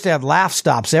 of course, they had laugh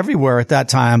stops everywhere at that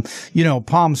time.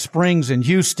 Palm Springs and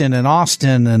Houston and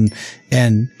Austin and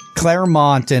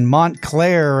Claremont and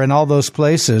Montclair and all those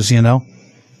places.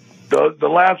 The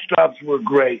laugh stops were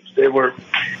great. They were,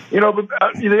 but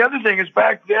the other thing is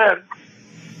back then,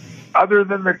 other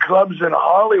than the clubs in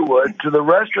Hollywood, to the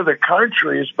rest of the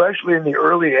country, especially in the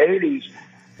early 80s,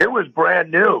 it was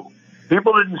brand new.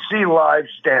 People didn't see live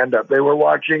stand-up. They were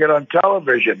watching it on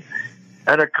television.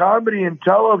 And a comedy in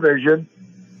television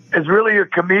is really a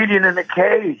comedian in a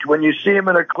cage. When you see him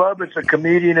in a club, it's a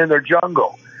comedian in their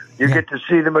jungle. You get to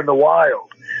see them in the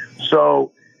wild.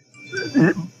 So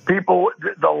people,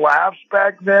 the laughs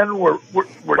back then were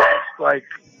just like,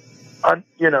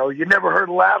 you never heard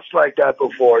laughs like that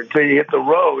before until you hit the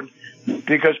road,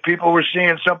 because people were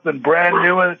seeing something brand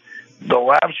new and the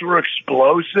laughs were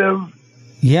explosive.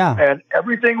 Yeah. And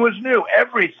everything was new.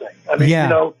 Everything. I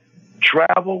mean,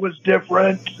 travel was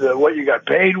different. What you got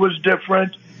paid was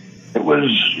different. It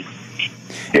was.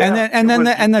 Yeah,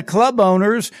 and the club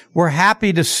owners were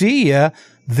happy to see you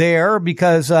there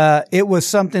because it was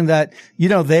something that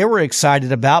they were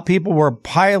excited about. People were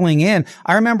piling in.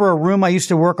 I remember a room I used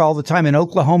to work all the time in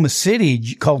Oklahoma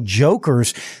City called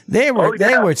Jokers. They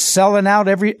were selling out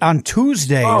on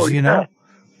Tuesdays.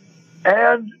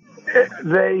 And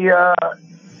the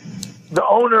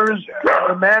owners,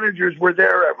 the managers were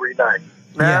there every night.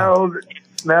 Now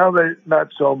they're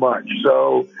not so much.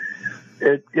 So.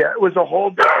 It was a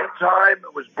whole different time.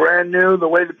 It was brand new. The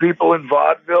way the people in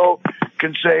vaudeville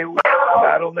can say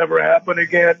that'll never happen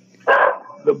again.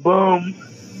 The boom,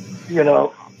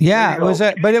 Yeah, it was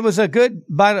a good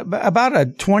about a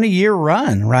 20-year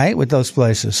run, right, with those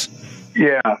places.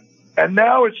 Yeah, and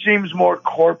now it seems more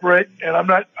corporate, and I'm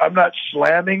not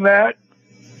slamming that,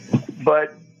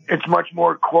 but it's much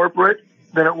more corporate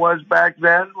than it was back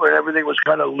then, where everything was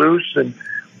kind of loose and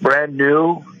brand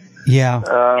new.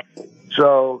 Yeah.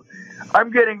 So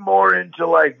I'm getting more into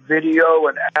like video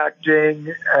and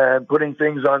acting and putting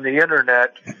things on the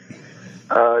internet,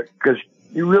 because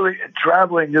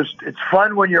traveling it's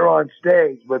fun when you're on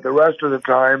stage, but the rest of the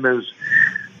time is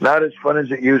not as fun as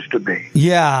it used to be.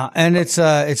 Yeah, and it's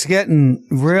getting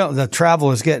real. The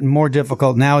travel is getting more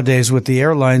difficult nowadays with the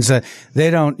airlines. They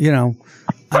don't,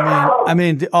 I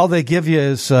mean, all they give you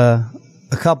is a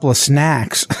couple of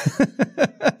snacks.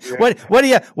 What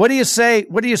do you say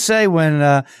when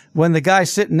the guy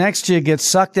sitting next to you gets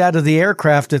sucked out of the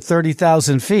aircraft at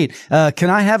 30,000 feet? Can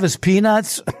I have his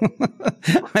peanuts?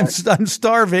 I'm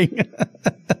starving.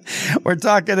 We're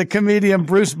talking to comedian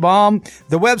Bruce Baum.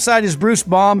 The website is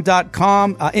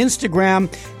brucebaum.com.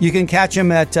 Instagram, you can catch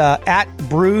him at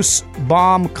Bruce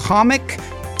Baum Comic.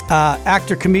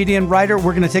 Actor, comedian, writer.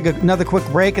 We're going to take another quick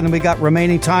break, and then we got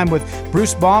remaining time with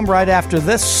Bruce Baum right after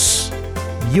this.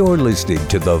 You're listening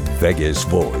to The Vegas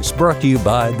Voice, brought to you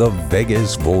by the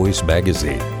Vegas Voice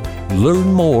magazine.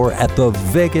 Learn more at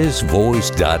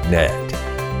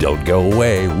thevegasvoice.net. Don't go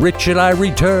away. Rich and I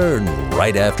return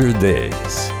right after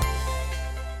this.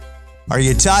 Are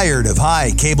you tired of high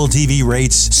cable TV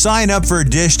rates? Sign up for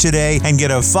Dish today and get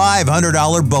a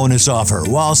 $500 bonus offer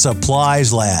while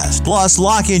supplies last. Plus,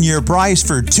 lock in your price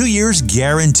for 2 years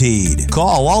guaranteed.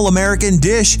 Call All American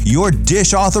Dish, your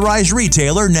Dish authorized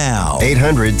retailer now.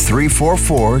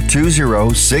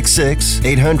 800-344-2066.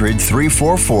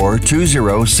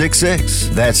 800-344-2066.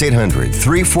 That's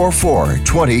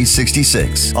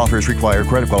 800-344-2066. Offers require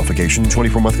credit qualification,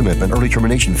 24-month commitment, early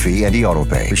termination fee, and e-auto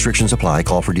pay. Restrictions apply.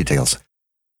 Call for details.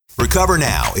 Recover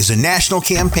Now is a national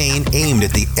campaign aimed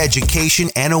at the education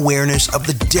and awareness of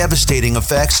the devastating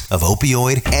effects of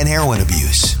opioid and heroin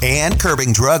abuse and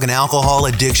curbing drug and alcohol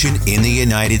addiction in the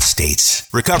United States.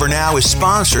 Recover Now is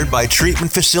sponsored by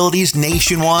treatment facilities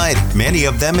nationwide. Many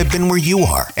of them have been where you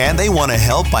are, and they want to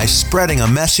help by spreading a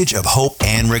message of hope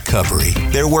and recovery.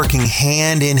 They're working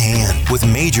hand in hand with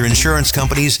major insurance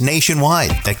companies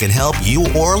nationwide that can help you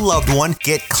or a loved one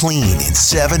get clean in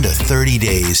 7 to 30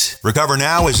 days. Recover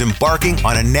Now is embarking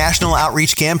on a national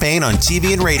outreach campaign on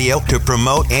TV and radio to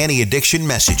promote anti-addiction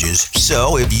messages.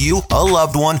 So if you, a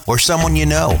loved one, or someone you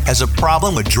know has a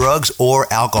problem with drugs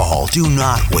or alcohol, do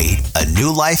not wait. A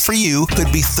new life for you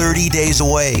could be 30 days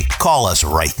away. Call us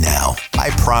right now. I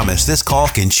promise this call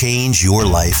can change your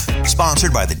life.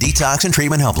 Sponsored by the Detox and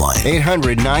Treatment Helpline.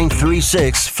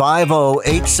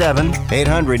 800-936-5087.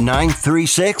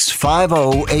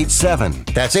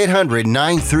 800-936-5087. That's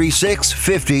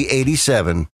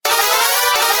 800-936-5087.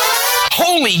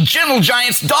 Holy Gentle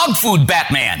Giants dog food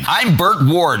Batman. I'm Burt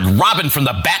Ward, Robin from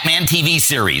the Batman TV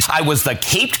series. I was the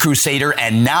Caped Crusader,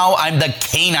 and now I'm the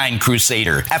Canine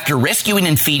Crusader. After rescuing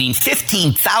and feeding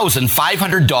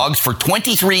 15,500 dogs for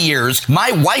 23 years,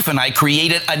 my wife and I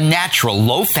created a natural,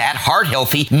 low-fat,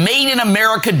 heart-healthy,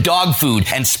 made-in-America dog food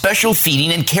and special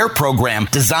feeding and care program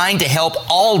designed to help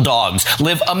all dogs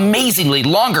live amazingly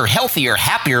longer, healthier,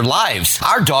 happier lives.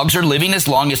 Our dogs are living as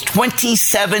long as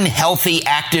 27 healthy,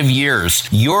 active years.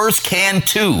 Yours can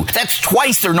too. That's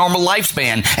twice their normal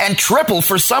lifespan and triple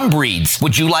for some breeds.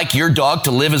 Would you like your dog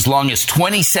to live as long as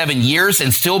 27 years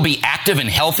and still be active and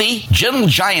healthy? Gentle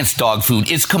Giants dog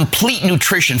food is complete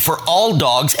nutrition for all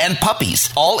dogs and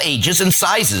puppies, all ages and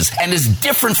sizes, and is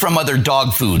different from other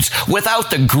dog foods without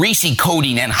the greasy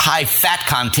coating and high fat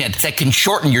content that can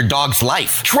shorten your dog's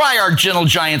life. Try our Gentle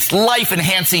Giants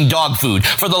life-enhancing dog food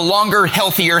for the longer,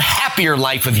 healthier, happier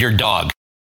life of your dog.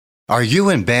 Are you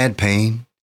in bad pain?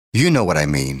 You know what I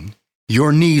mean.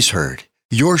 Your knees hurt.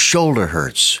 Your shoulder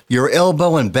hurts. Your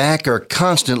elbow and back are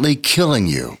constantly killing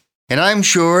you. And I'm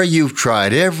sure you've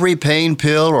tried every pain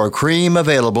pill or cream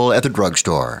available at the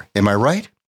drugstore. Am I right?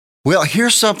 Well,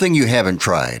 here's something you haven't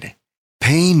tried.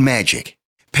 Pain Magic.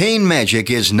 Pain Magic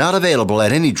is not available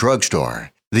at any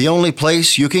drugstore. The only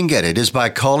place you can get it is by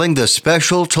calling the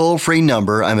special toll-free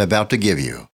number I'm about to give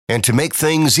you. And to make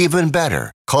things even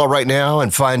better, call right now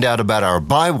and find out about our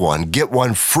buy one, get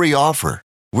one free offer.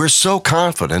 We're so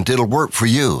confident it'll work for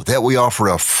you that we offer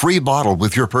a free bottle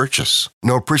with your purchase.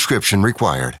 No prescription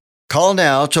required. Call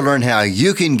now to learn how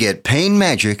you can get Pain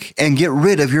Magic and get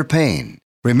rid of your pain.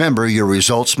 Remember, your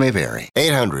results may vary.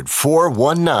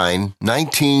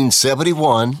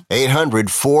 800-419-1971.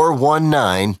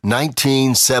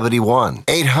 800-419-1971.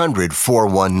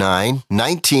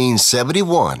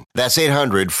 800-419-1971. That's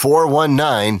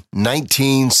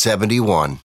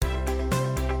 800-419-1971.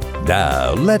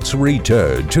 Now, let's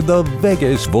return to the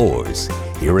Vegas Voice.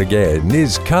 Here again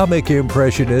is comic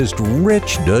impressionist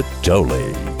Rich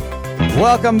Natole.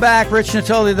 Welcome back, Rich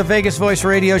Natole, the Vegas Voice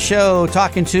radio show,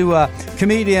 talking to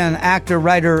comedian, actor,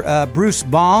 writer Bruce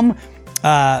Baum,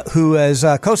 who is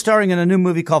co-starring in a new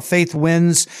movie called Faith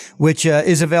Wins, which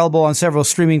is available on several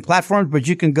streaming platforms. But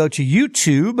you can go to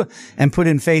YouTube and put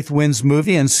in Faith Wins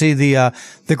movie and see the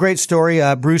great story.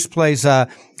 Bruce plays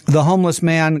the homeless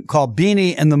man called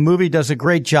Beanie, and the movie does a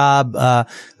great job,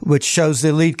 which shows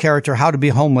the lead character how to be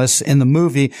homeless in the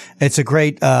movie. It's a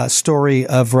great story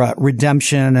of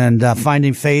redemption and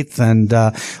finding faith and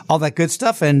all that good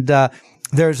stuff. And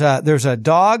there's a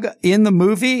dog in the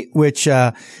movie which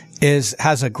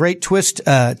has a great twist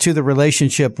to the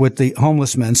relationship with the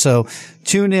homeless man. So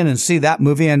tune in and see that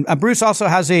movie. And Bruce also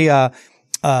has a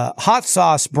hot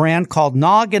sauce brand called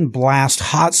Noggin Blast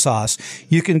Hot Sauce.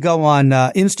 You can go on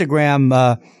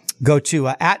Instagram, go to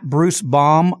at Bruce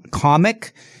Baum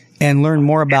Comic and learn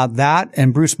more about that.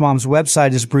 And Bruce Baum's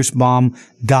website is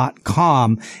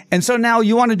brucebaum.com. And so now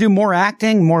you want to do more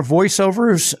acting, more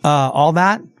voiceovers, all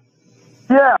that?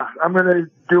 Yeah, I'm going to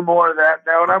do more of that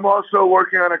now. And I'm also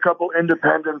working on a couple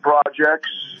independent projects.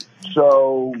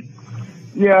 So,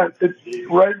 yeah,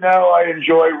 right now I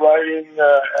enjoy writing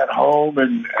at home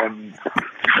and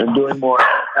doing more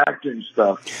acting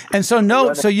stuff. And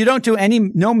so so you don't do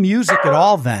no music at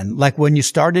all then? Like when you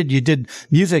started, you did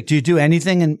music. Do you do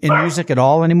anything in music at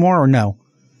all anymore or no?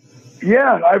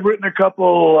 Yeah, I've written a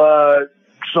couple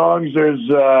songs. There's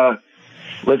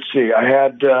let's see, I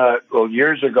had,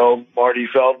 years ago, Marty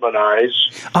Feldman Eyes.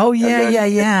 Oh,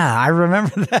 yeah. I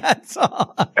remember that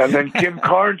song. And then Kim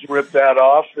Carnes ripped that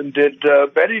off and did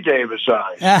Betty Davis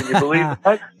Eyes. Can you believe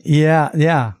that?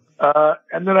 Yeah.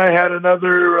 And then I had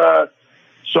another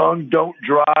song "Don't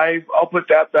Drive." I'll put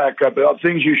that back up.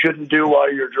 Things you shouldn't do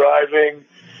while you're driving.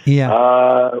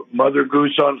 Yeah. Mother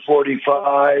Goose on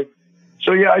 45.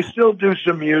 So yeah, I still do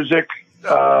some music,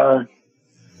 but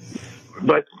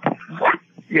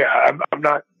yeah, I'm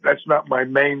not. That's not my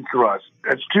main thrust.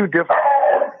 That's too difficult.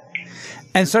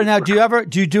 And so now, do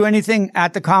you do anything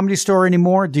at the Comedy Store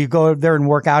anymore? Do you go there and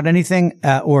work out anything,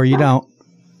 or you don't?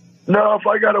 No, if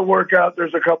I got to work out,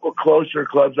 there's a couple closer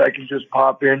clubs I can just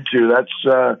pop into. That's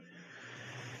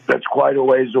quite a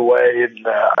ways away, and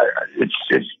it's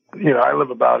I live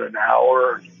about an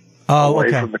hour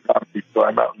away from the Comedy Store.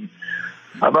 I'm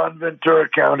out in Ventura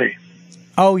County.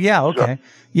 Oh yeah, okay,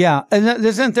 yeah. And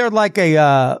isn't there like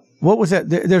a what was it?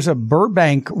 There's a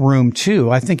Burbank room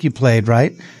too. I think you played,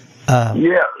 right?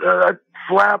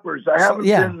 Flappers. I haven't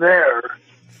been there.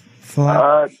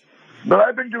 But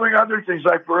I've been doing other things.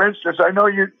 Like, for instance, I know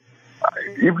you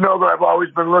know that I've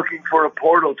always been looking for a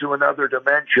portal to another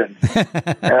dimension.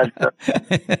 And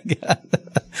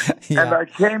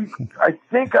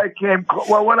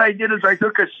well, what I did is I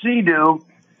took a Sea-Doo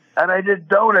and I did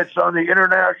donuts on the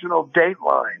international date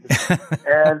line.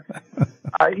 And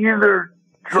I either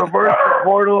traversed the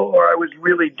portal or I was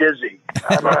really dizzy.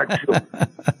 I'm not sure.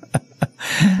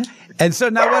 And so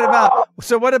now,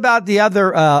 what about the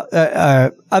other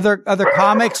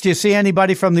comics? Do you see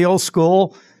anybody from the old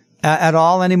school at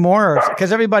all anymore?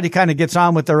 Because everybody kind of gets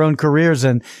on with their own careers,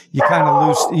 and you kind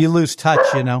of lose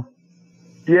touch, you know.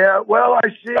 Yeah, well,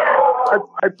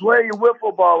 I play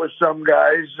wiffle ball with some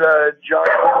guys, John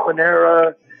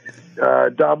Campanera,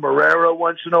 Don Marrera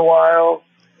once in a while.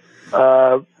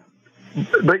 But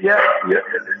yeah,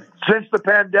 since the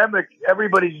pandemic,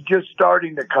 everybody's just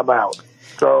starting to come out.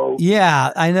 So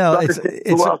yeah, I know.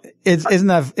 Isn't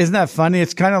that funny?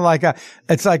 It's kind of like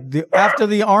after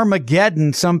the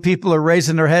Armageddon, some people are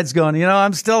raising their heads, going,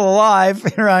 I'm still alive.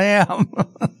 Here I am.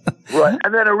 Right,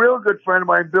 and then a real good friend of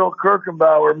mine, Bill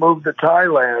Kirkenbauer, moved to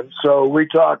Thailand, so we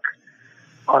talk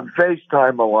on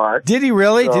FaceTime a lot. Did he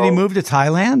really? Did he move to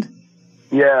Thailand?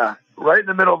 Yeah, right in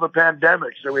the middle of the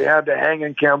pandemic, so we had to hang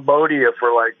in Cambodia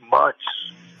for like months.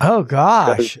 Oh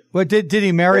gosh! What did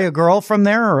he marry a girl from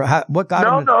there, or what got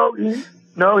him?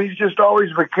 No, he's just always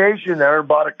vacationed there and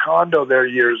bought a condo there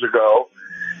years ago,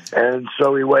 and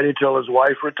so he waited till his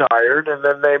wife retired, and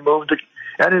then they moved to.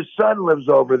 And his son lives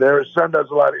over there. His son does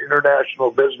a lot of international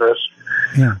business.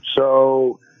 Yeah.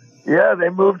 So, yeah, they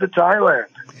moved to Thailand.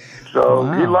 So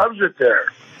he loves it there.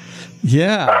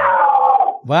 Yeah.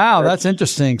 Wow, that's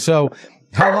interesting. So,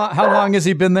 how long has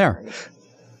he been there?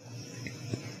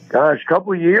 Gosh, a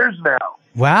couple of years now.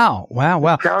 Wow.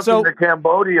 Counting the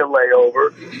Cambodia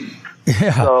layover.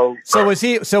 Yeah.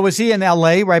 So was he in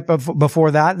L.A. right before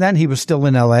that? Then he was still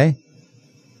in L.A.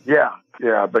 Yeah,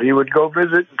 but he would go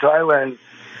visit in Thailand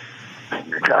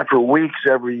for weeks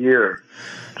every year.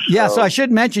 Yeah, so I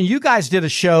should mention, you guys did a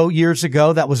show years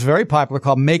ago that was very popular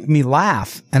called Make Me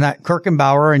Laugh, and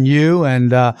Kirkenbauer and you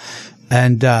and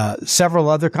several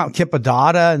other Kip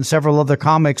Adada and several other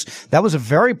comics. That was a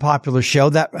very popular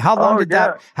show. How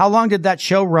long did that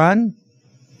show run?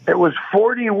 It was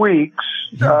 40 weeks,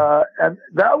 and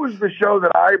that was the show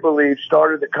that I believe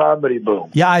started the comedy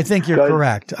boom. Yeah, I think you're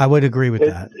correct. I would agree with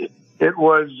that. It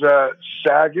was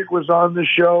Saget was on the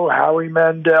show, Howie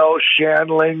Mandel,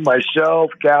 Shandling, myself,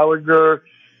 Gallagher,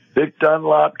 Vic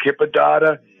Dunlop, Kip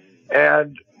Adada,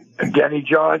 and Denny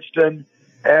Johnston.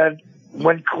 And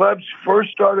when clubs first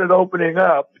started opening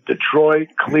up,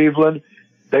 Detroit, Cleveland,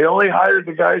 they only hired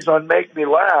the guys on Make Me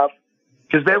Laugh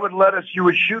because they would you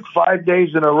would shoot 5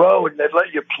 days in a row and they'd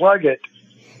let you plug it.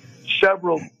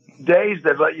 Several days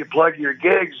they'd let you plug your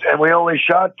gigs, and we only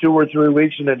shot 2 or 3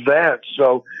 weeks in advance.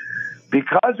 So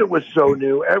because it was so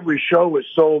new, every show was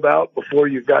sold out before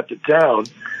you got to town.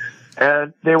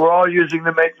 And they were all using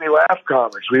the Make Me Laugh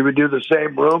comics. We would do the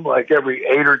same room like every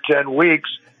 8 or 10 weeks.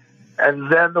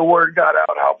 And then the word got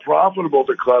out how profitable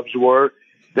the clubs were.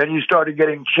 Then you started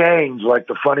getting chains like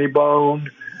the Funny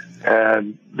Bone,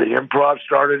 and the Improv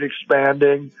started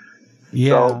expanding.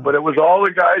 Yeah. So, but it was all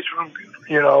the guys from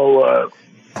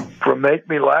Make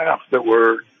Me Laugh that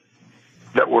were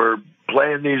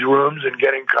playing these rooms and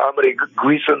getting comedy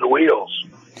greasing the wheels.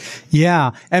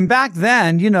 Yeah. And back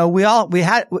then,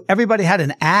 everybody had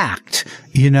an act,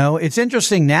 it's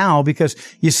interesting now because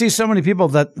you see so many people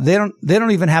that they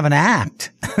don't even have an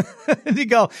act. You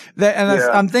go,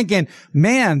 I'm thinking,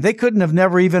 man, they couldn't have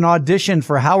never even auditioned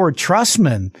for Howard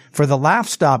Trussman for the Laugh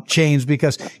Stop chains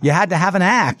because you had to have an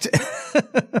act.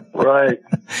 Right.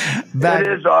 It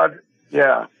is odd.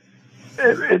 Yeah.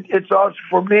 It's odd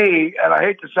for me, and I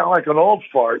hate to sound like an old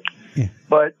fart,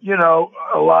 but,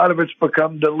 a lot of it's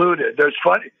become diluted.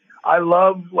 I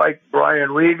love like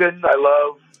Brian Regan. I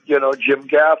love, Jim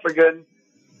Gaffigan,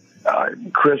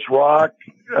 Chris Rock.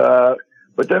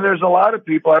 But then there's a lot of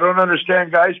people I don't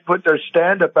understand. Guys put their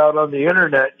stand-up out on the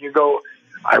internet. And you go,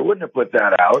 I wouldn't have put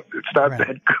that out. It's not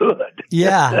that good.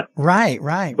 Yeah, right.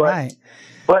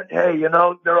 But hey,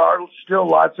 there are still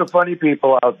lots of funny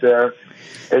people out there.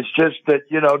 It's just that,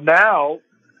 now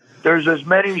there's as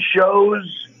many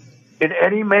shows in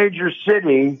any major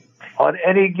city on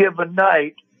any given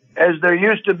night as there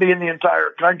used to be in the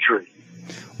entire country.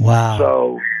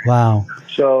 Wow.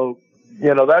 So,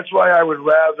 that's why I would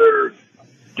rather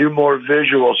do more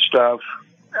visual stuff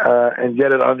and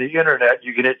get it on the internet.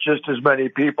 You can hit just as many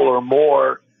people or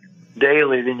more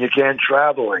daily than you can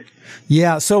traveling.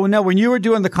 Yeah. So now, when you were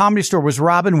doing the Comedy Store, was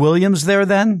Robin Williams there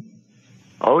then?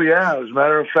 Oh yeah. As a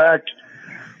matter of fact,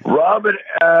 Robin,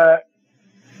 I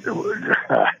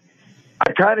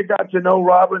kind of got to know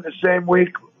Robin the same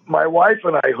week my wife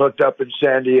and I hooked up in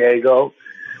San Diego.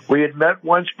 We had met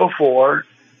once before,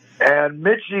 and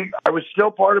Mitzi, I was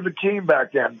still part of a team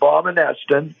back then, Baum and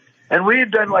Eston, and we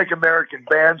had done like American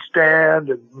Bandstand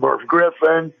and Merv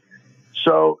Griffin.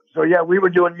 So yeah, we were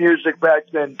doing music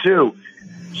back then too.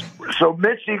 So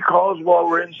Mitzi calls while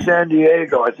we're in San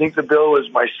Diego. I think the bill was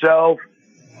myself,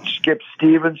 Skip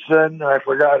Stevenson, I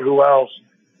forgot who else.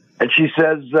 And she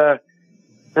says,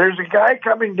 there's a guy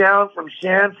coming down from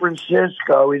San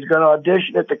Francisco. He's going to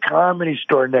audition at the Comedy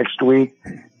Store next week.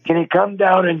 Can he come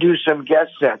down and do some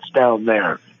guest sets down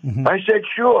there? Mm-hmm. I said,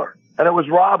 sure. And it was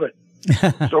Robin.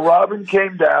 So Robin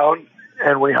came down,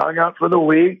 and we hung out for the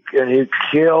week, and he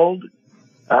killed.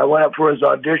 I went up for his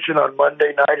audition on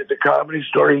Monday night at the Comedy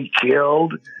Store. He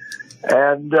killed.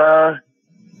 And,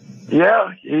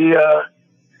 he,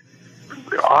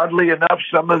 oddly enough,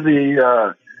 some of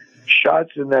the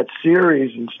shots in that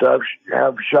series and stuff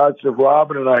have shots of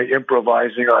Robin and I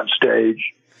improvising on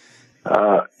stage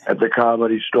at the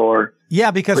Comedy Store.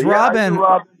 Yeah, because Robin.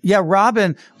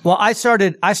 Well, I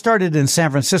started in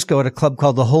San Francisco at a club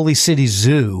called the Holy City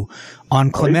Zoo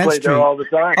on Clement Street. There all the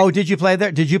time. Oh, did you play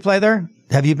there? Did you play there?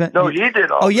 Have you been? No, he did.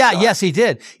 Yes, he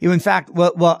did. In fact,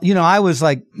 well, I was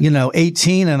like,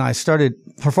 18 and I started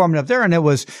performing up there, and it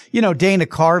was, Dana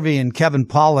Carvey and Kevin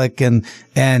Pollak and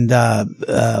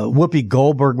Whoopi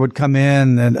Goldberg would come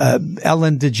in, and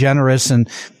Ellen DeGeneres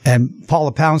and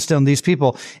Paula Poundstone, these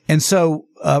people. And so,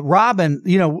 Robin,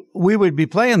 we would be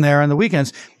playing there on the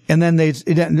weekends, and then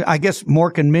I guess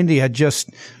Mork and Mindy had just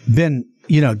been,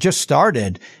 just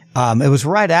started. It was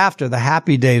right after the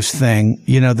Happy Days thing,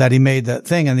 that he made the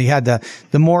thing, and he had the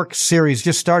Mork series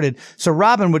just started. So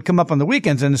Robin would come up on the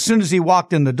weekends, and as soon as he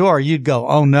walked in the door, you'd go,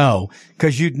 oh no,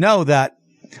 because you'd know that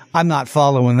I'm not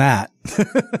following that.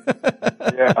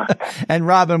 Yeah. And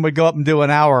Robin would go up and do an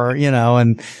hour,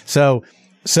 and so,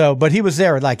 but he was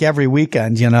there like every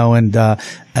weekend, and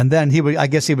then I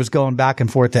guess he was going back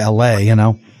and forth to LA,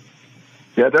 Yeah,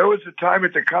 there was a time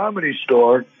at the Comedy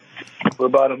Store for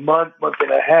about a month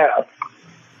and a half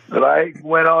that I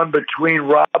went on between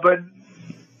Robin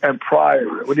and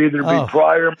Pryor. It would either be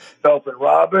Pryor, myself, and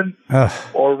Robin,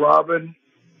 or Robin,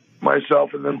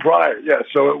 myself, and then Pryor. Yeah,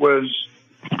 so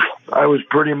I was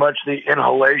pretty much the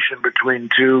inhalation between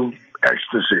two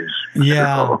ecstasies.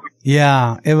 Yeah.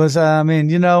 It was,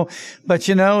 but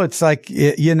it's like,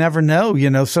 you never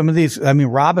know, some of these,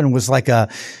 Robin was like a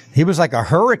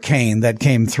hurricane that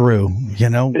came through,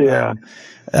 Yeah.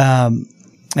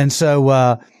 And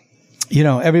so,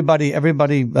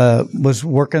 everybody was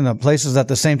working the places at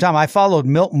the same time. I followed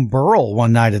Milton Berle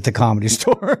one night at the Comedy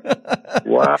Store.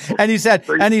 Wow. And he said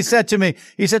to me,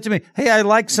 hey, I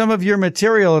like some of your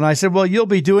material. And I said, well, you'll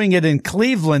be doing it in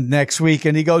Cleveland next week.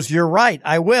 And he goes, you're right.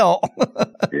 I will.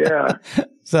 Yeah.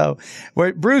 So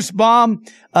we're Bruce Baum.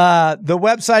 The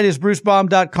website is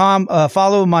brucebaum.com.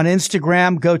 Follow him on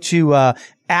Instagram. Go to,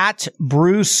 at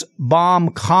Bruce Baum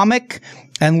Comic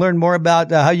and learn more about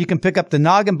how you can pick up the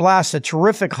Noggin Blast, a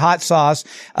terrific hot sauce.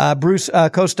 Bruce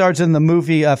co-stars in the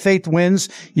movie Faith Wins.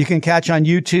 You can catch on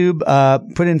YouTube.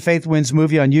 Put in Faith Wins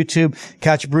movie on YouTube.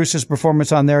 Catch Bruce's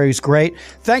performance on there. He's great.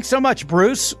 Thanks so much,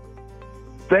 Bruce.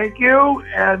 Thank you,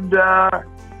 and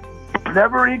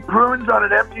never eat prunes on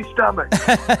an empty stomach.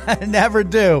 Never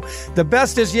do. The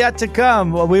best is yet to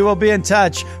come. Well, we will be in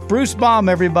touch. Bruce Baum,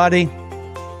 everybody.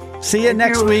 See you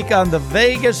next week on the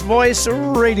Vegas Voice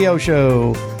Radio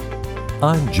Show.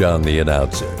 I'm John the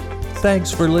Announcer. Thanks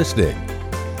for listening.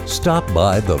 Stop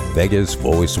by the Vegas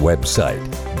Voice website,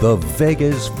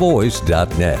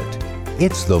 thevegasvoice.net.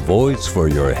 It's the voice for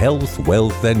your health,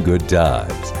 wealth, and good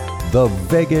times.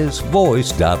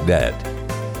 Thevegasvoice.net.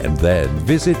 And then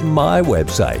visit my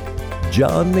website,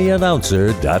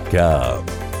 johntheannouncer.com.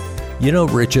 You know,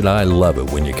 Rich and I love it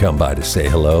when you come by to say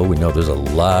hello. We know there's a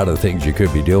lot of things you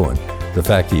could be doing. The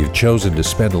fact that you've chosen to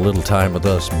spend a little time with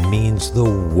us means the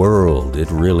world. It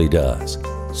really does.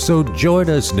 So join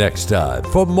us next time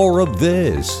for more of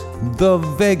this, The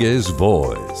Vegas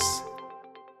Voice.